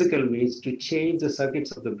 by physical means, to change the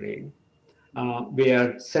circuits of the brain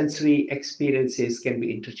where sensory experiences can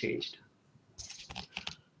be interchanged.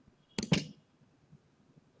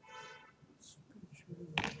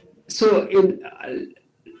 So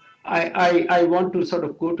I want to sort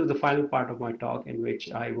of go to the final part of my talk, in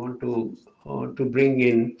which I want to bring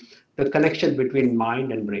in the connection between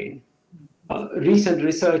mind and brain. Recent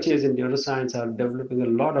researchers in neuroscience are developing a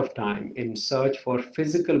lot of time in search for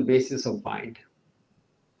physical basis of mind,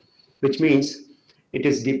 which means it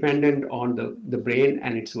is dependent on the brain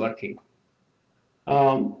and its working.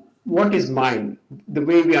 What is mind? The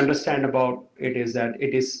way we understand about it is that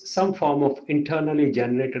it is some form of internally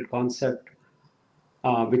generated concept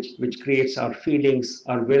which creates our feelings,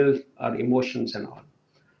 our will, our emotions, and all.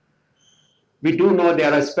 We do know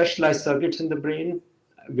there are specialized circuits in the brain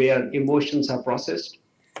where emotions are processed.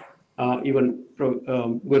 Even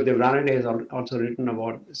Gurudev Ranade has also written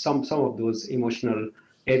about some of those emotional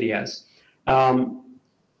areas.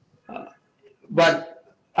 But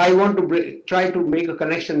I want to try to make a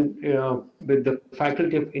connection with the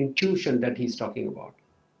faculty of intuition that he's talking about,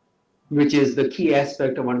 which is the key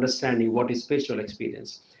aspect of understanding what is spiritual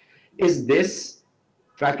experience. Is this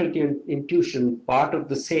faculty of intuition part of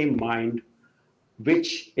the same mind,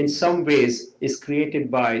 which in some ways is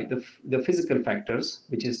created by the physical factors,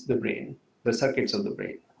 which is the brain, the circuits of the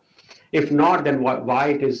brain? If not, then why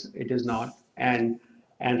it is not, and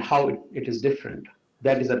how it is different?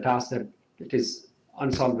 That is a task that it is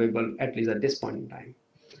unsolvable, at least at this point in time.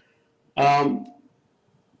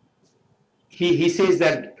 He says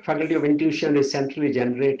that faculty of intuition is centrally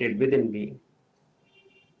generated within me.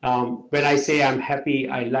 When I say I'm happy,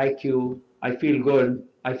 I like you, I feel good,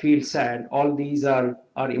 I feel sad, all these are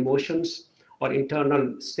emotions or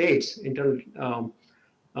internal states, internally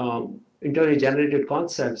generated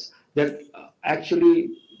concepts that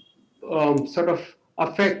actually sort of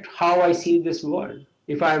affect how I see this world.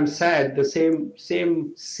 If I am sad, the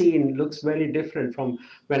same scene looks very different from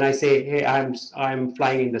when I say, hey, I'm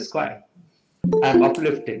flying in the sky, I'm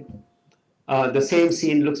uplifted. The same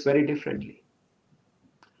scene looks very differently.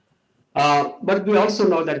 But we also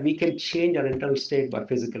know that we can change our internal state by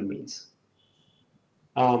physical means.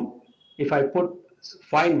 If I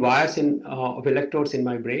find wires of electrodes in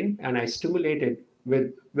my brain and I stimulate it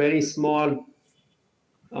with very small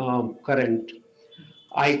current,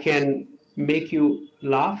 I can make you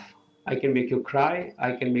laugh, I can make you cry,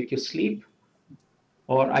 I can make you sleep,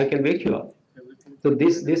 or I can wake you up. So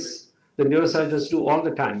this the neuroscientists do all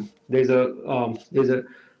the time. There's a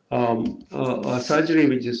surgery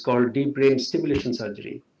which is called deep brain stimulation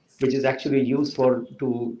surgery, which is actually used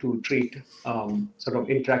to treat sort of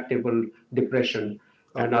intractable depression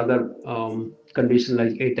and other conditions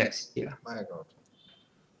like ataxia. My God.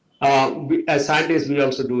 As scientists, we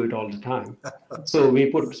also do it all the time. So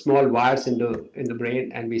we put small wires in the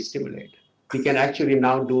brain and we stimulate. We can actually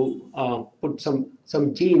now put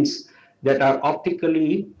some genes that are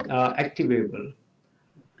optically activable,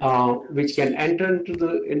 which can enter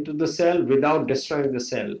into the cell without destroying the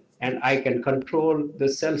cell, and I can control the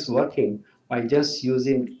cells working by just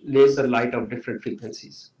using laser light of different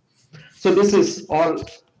frequencies. So this is all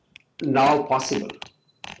now possible.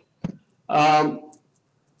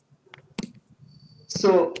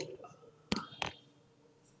 So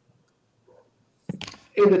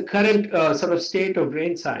in the current sort of state of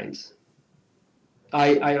brain science,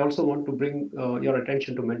 I also want to bring your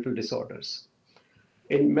attention to mental disorders.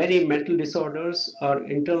 In many mental disorders, our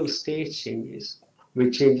internal state changes,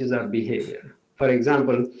 which changes our behavior. For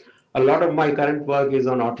example, a lot of my current work is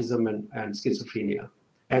on autism and schizophrenia.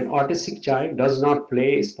 An autistic child does not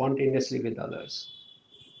play spontaneously with others.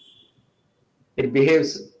 It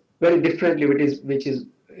behaves very differently, which is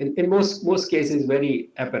in most cases very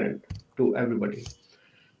apparent to everybody.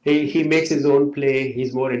 He makes his own play.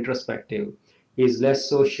 He's more introspective. He's less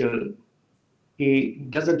social. He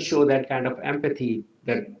doesn't show that kind of empathy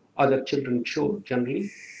that other children show generally.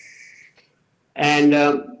 And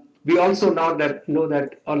we also know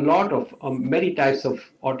that a lot of many types of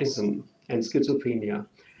autism and schizophrenia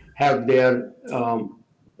have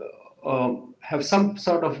have some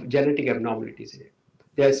sort of genetic abnormalities in it.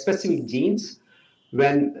 There are specific genes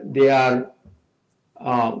when they are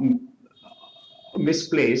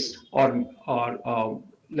misplaced or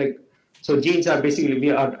like, so genes are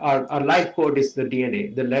basically our life code is the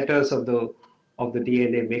DNA. The letters of the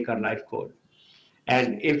DNA make our life code,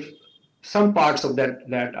 and if some parts of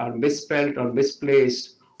that are misspelled or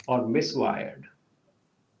misplaced or miswired,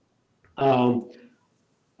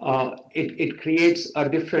 it creates a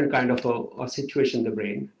different kind of a situation in the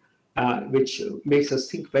brain, which makes us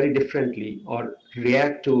think very differently or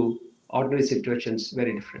react to ordinary situations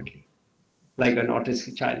very differently, like an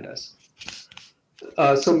autistic child does.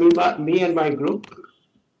 So me and my group,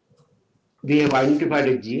 we have identified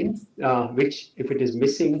a gene which, if it is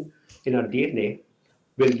missing in our DNA,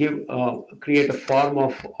 will create a form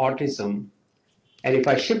of autism. And if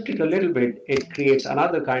I shift it a little bit, it creates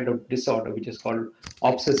another kind of disorder, which is called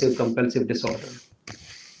obsessive compulsive disorder.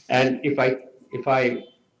 And if I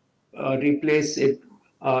replace it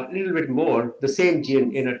a little bit more, the same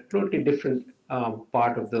gene in a totally different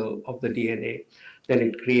part of the DNA, then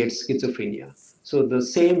it creates schizophrenia. So the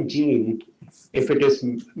same gene, if it is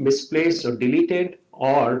misplaced or deleted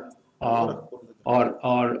or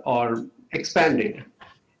expanded,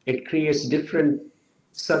 it creates different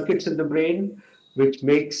circuits in the brain, which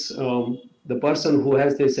makes the person who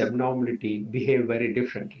has this abnormality behave very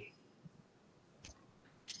differently.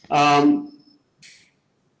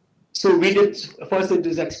 So we did first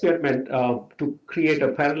this experiment to create a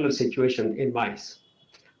parallel situation in mice.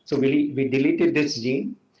 So we deleted this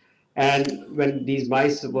gene, and when these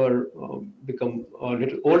mice were become a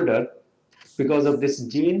little older, because of this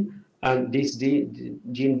gene and this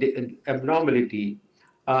gene abnormality,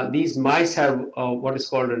 these mice have what is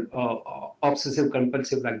called an obsessive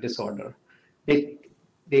compulsive like disorder. They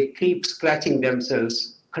keep scratching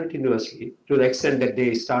themselves continuously to the extent that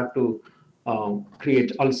they start to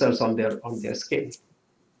create ulcers on their skin.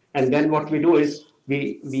 And then what we do is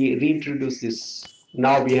we reintroduce this.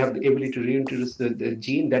 Now we have the ability to reintroduce the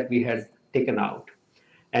gene that we had taken out.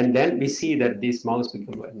 And then we see that these mouse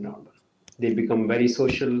become very normal. They become very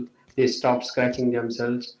social, they stop scratching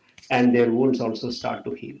themselves, and their wounds also start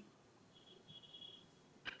to heal.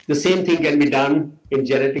 The same thing can be done in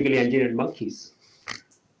genetically engineered monkeys.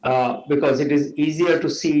 Because it is easier to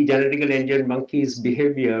see genetically engineered monkeys'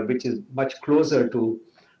 behavior, which is much closer to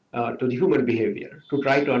the human behavior, to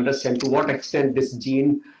try to understand to what extent this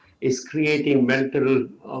gene is creating mental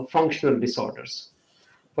functional disorders.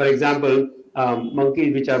 For example,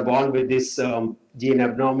 monkeys which are born with this gene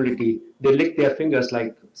abnormality, they lick their fingers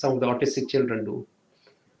like some of the autistic children do.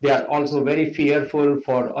 They are also very fearful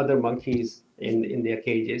for other monkeys in their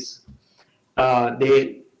cages.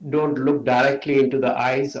 They don't look directly into the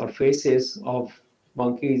eyes or faces of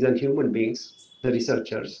monkeys and human beings, the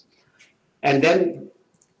researchers. And then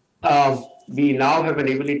we now have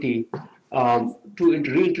an ability to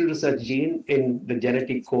reintroduce a gene in the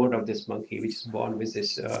genetic code of this monkey, which is born with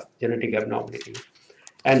this genetic abnormality.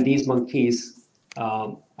 And these monkeys,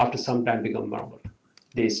 after some time, become normal.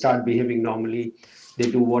 They start behaving normally. They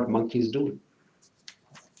do what monkeys do.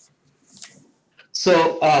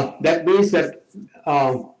 So that means that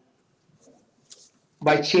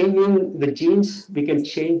by changing the genes, we can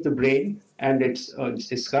change the brain and its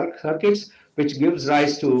circuits, which gives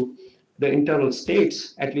rise to the internal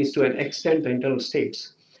states, at least to an extent, the internal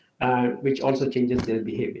states, which also changes their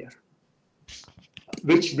behavior.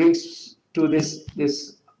 Which brings to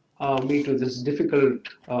me to this difficult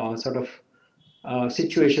sort of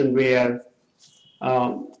situation where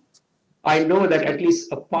I know that at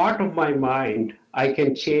least a part of my mind I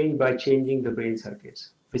can change by changing the brain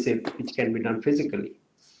circuits, which can be done physically.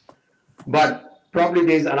 But probably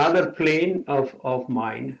there's another plane of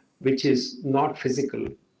mind which is not physical,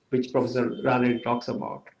 which Professor Ranade talks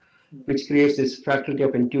about, which creates this faculty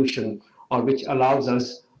of intuition, or which allows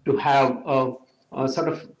us to have a sort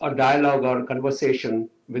of a dialogue or conversation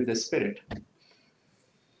with the spirit.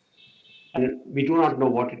 And we do not know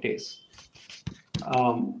what it is.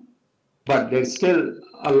 But there's still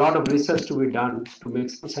a lot of research to be done to make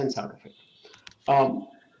some sense out of it.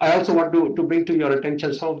 I also want to bring to your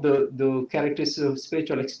attention some of the characteristics of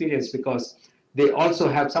spiritual experience, because they also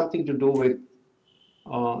have something to do with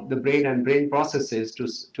the brain and brain processes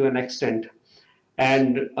to an extent,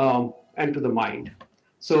 and to the mind.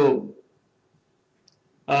 So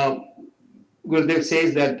Gurudev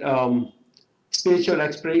says that spiritual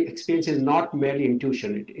experience is not merely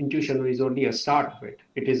intuition. Intuition is only a start of it.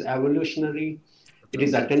 It is evolutionary. It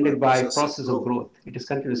is attended by a process of growth. It is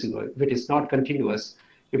continuously growing. If it is not continuous,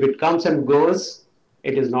 if it comes and goes,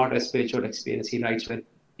 it is not a spiritual experience. He writes very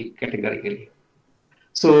categorically.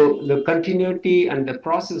 So the continuity and the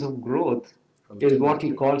process of growth is what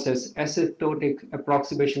he calls as asymptotic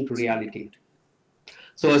approximation to reality.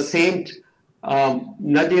 So a saint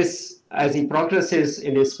nudges, as he progresses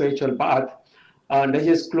in his spiritual path,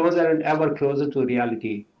 nudges closer and ever closer to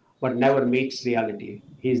reality, but never meets reality.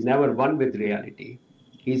 He is never one with reality.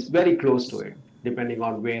 He is very close to it, depending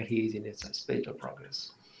on where he is in his spiritual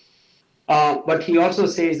progress. But he also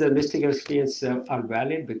says that mystical experiences are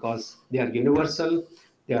valid because they are universal,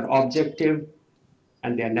 they are objective,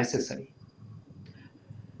 and they are necessary.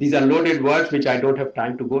 These are loaded words, which I don't have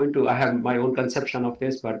time to go into. I have my own conception of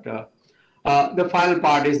this, but the final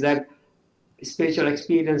part is that spiritual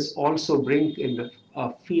experience also brings in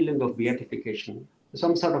a feeling of beatification,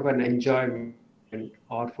 some sort of an enjoyment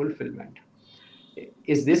or fulfillment.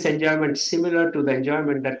 Is this enjoyment similar to the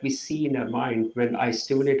enjoyment that we see in our mind when I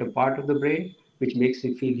stimulate a part of the brain, which makes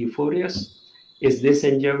me feel euphorious? Is this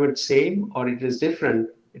enjoyment same, or it is different?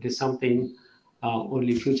 It is something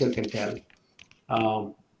only future can tell.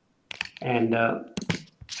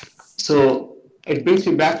 So it brings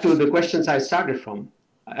me back to the questions I started from.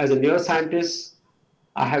 As a neuroscientist,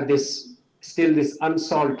 I have still this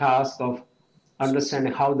unsolved task of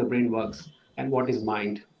understanding how the brain works and what is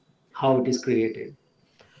mind, how it is created.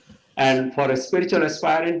 And for a spiritual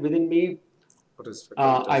aspirant within me,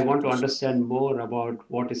 I want to understand more about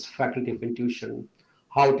what is faculty of intuition,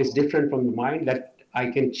 how it is different from the mind that I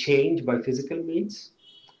can change by physical means,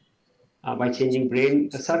 by changing brain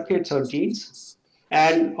circuits or genes,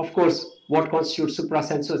 and of course, what constitutes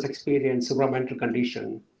suprasensuous experience, supramental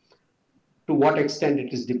condition. To what extent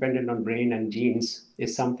it is dependent on brain and genes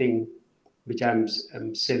is something which I'm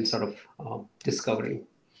still sort of discovering.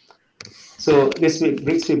 So this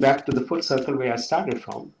brings me back to the full circle where I started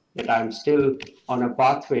from, that I'm still on a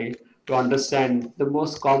pathway to understand the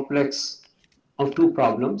most complex of two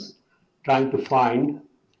problems, trying to find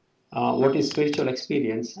what is spiritual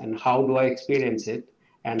experience and how do I experience it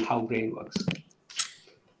and how brain works.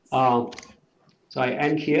 So I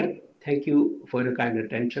end here. Thank you for your kind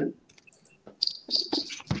attention.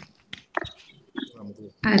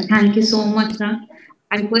 Thank you so much, sir.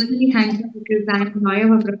 I personally thank you because I am a lawyer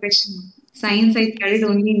by profession. Science I studied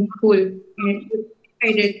only in school,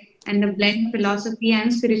 and the blend of philosophy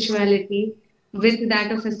and spirituality with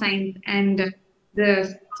that of a science. And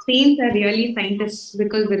the saints are really scientists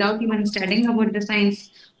because without even studying about the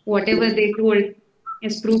science, whatever they told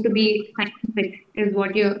is proved to be scientific, is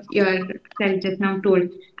what yourself just now told.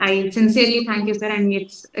 I sincerely thank you, sir, and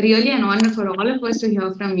it's really an honor for all of us to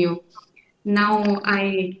hear from you. Now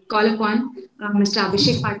I call upon Mr.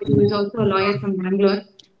 Abhishek Patil, who is also a lawyer from Bangalore,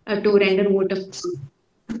 to render vote of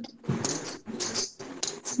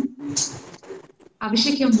thanks.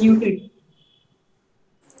 Abhishek, you're muted.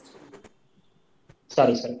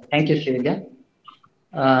 Sorry, sir. Thank you, Srividya.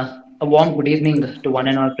 A warm good evening to one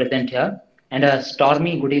and all present here, and a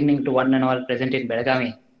stormy good evening to one and all present in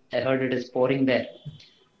Belgavi. I heard it is pouring there.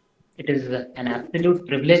 It is an absolute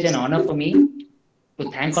privilege and honor for me to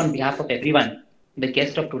thank on behalf of everyone, the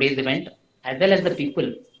guest of today's event, as well as the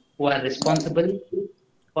people who are responsible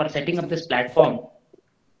for setting up this platform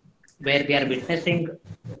where we are witnessing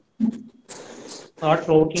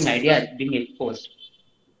thought-provoking ideas being exposed.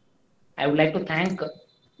 I would like to thank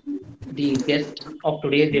the guest of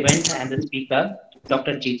today's event and the speaker,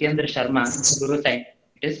 Dr. Jitendra Sharma,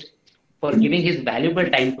 Neuroscientist, for giving his valuable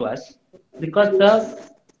time to us.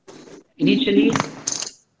 Because initially,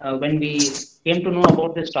 when we came to know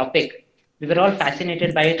about this topic, we were all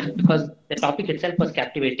fascinated by it because the topic itself was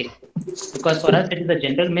captivating. Because for us, it is a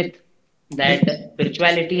general myth that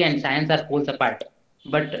spirituality and science are poles apart.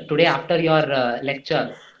 But today, after your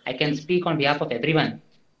lecture, I can speak on behalf of everyone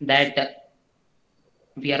that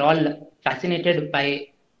we are all fascinated by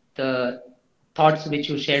the thoughts which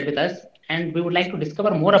you shared with us, and we would like to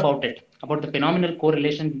discover more about it, about the phenomenal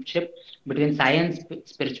correlationship between science,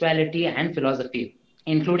 spirituality, and philosophy,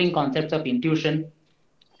 including concepts of intuition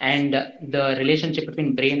and the relationship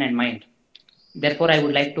between brain and mind. Therefore, I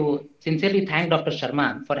would like to sincerely thank Dr.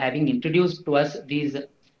 Sharma for having introduced to us these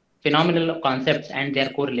phenomenal concepts and their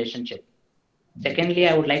correlationship. Secondly,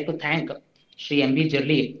 I would like to thank Sri M.B.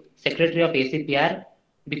 Jirli, Secretary of ACPR,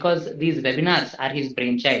 because these webinars are his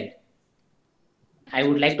brainchild. I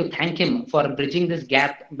would like to thank him for bridging this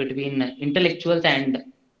gap between intellectuals and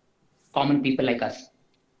common people like us.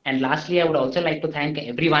 And lastly, I would also like to thank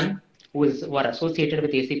everyone who are associated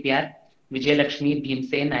with ACPR, Vijay Lakshmi,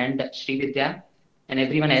 Bhimsen, and Srividya, and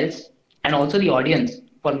everyone else, and also the audience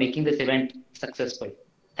for making this event successful.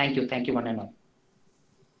 Thank you one and all.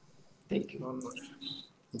 Thank you.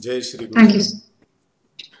 Jai Shri Gurudev. Thank you.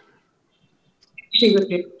 Shri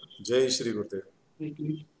Gurudev. Jai Shri Gurudev.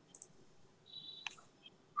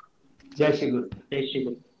 Jai Shri Guru. Jai Shri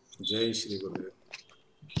Guru. Jai Shri Gurudev.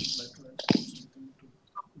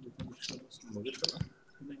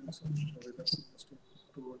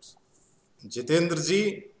 Jitendra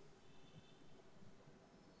ji,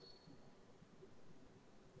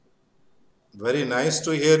 very nice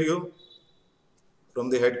to hear you from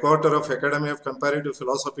the headquarters of Academy of Comparative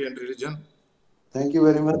Philosophy and Religion. Thank you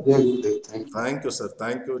very much, Jai Gurudev. Thank you. Thank you, sir.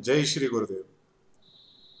 Thank you. Jai Shri Gurudev.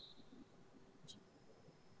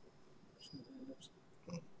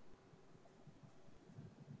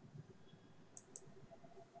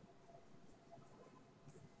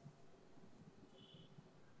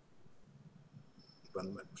 One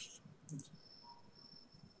minute.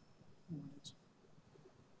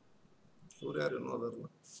 Surya, another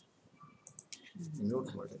one.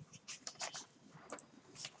 Mute ಮಾಡಿ.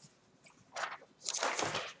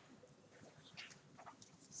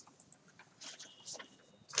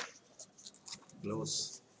 Close.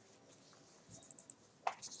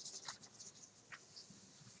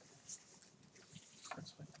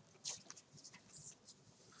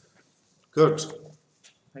 Good.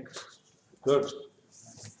 Thank you. Good.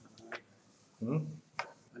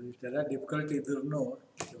 ಇಷ್ಟೆಲ್ಲ difficult ಇದ್ರೂ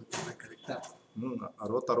ಕರೆಕ್ಟಾ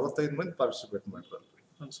 65 ಮಂದಿ participate ಮಾಡ್ರಲ್ರಿ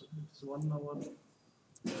 1 hour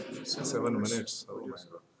 7 minutes.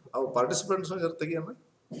 ಅವು participants ತೆಗಿಯಮ್ಮ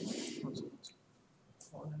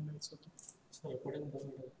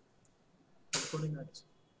recording ಆಯ್ತು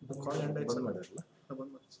ಕಾಲ್ end ಆಯ್ತು ಬಂದ್ ಮಾಡಿರಲ್ಲ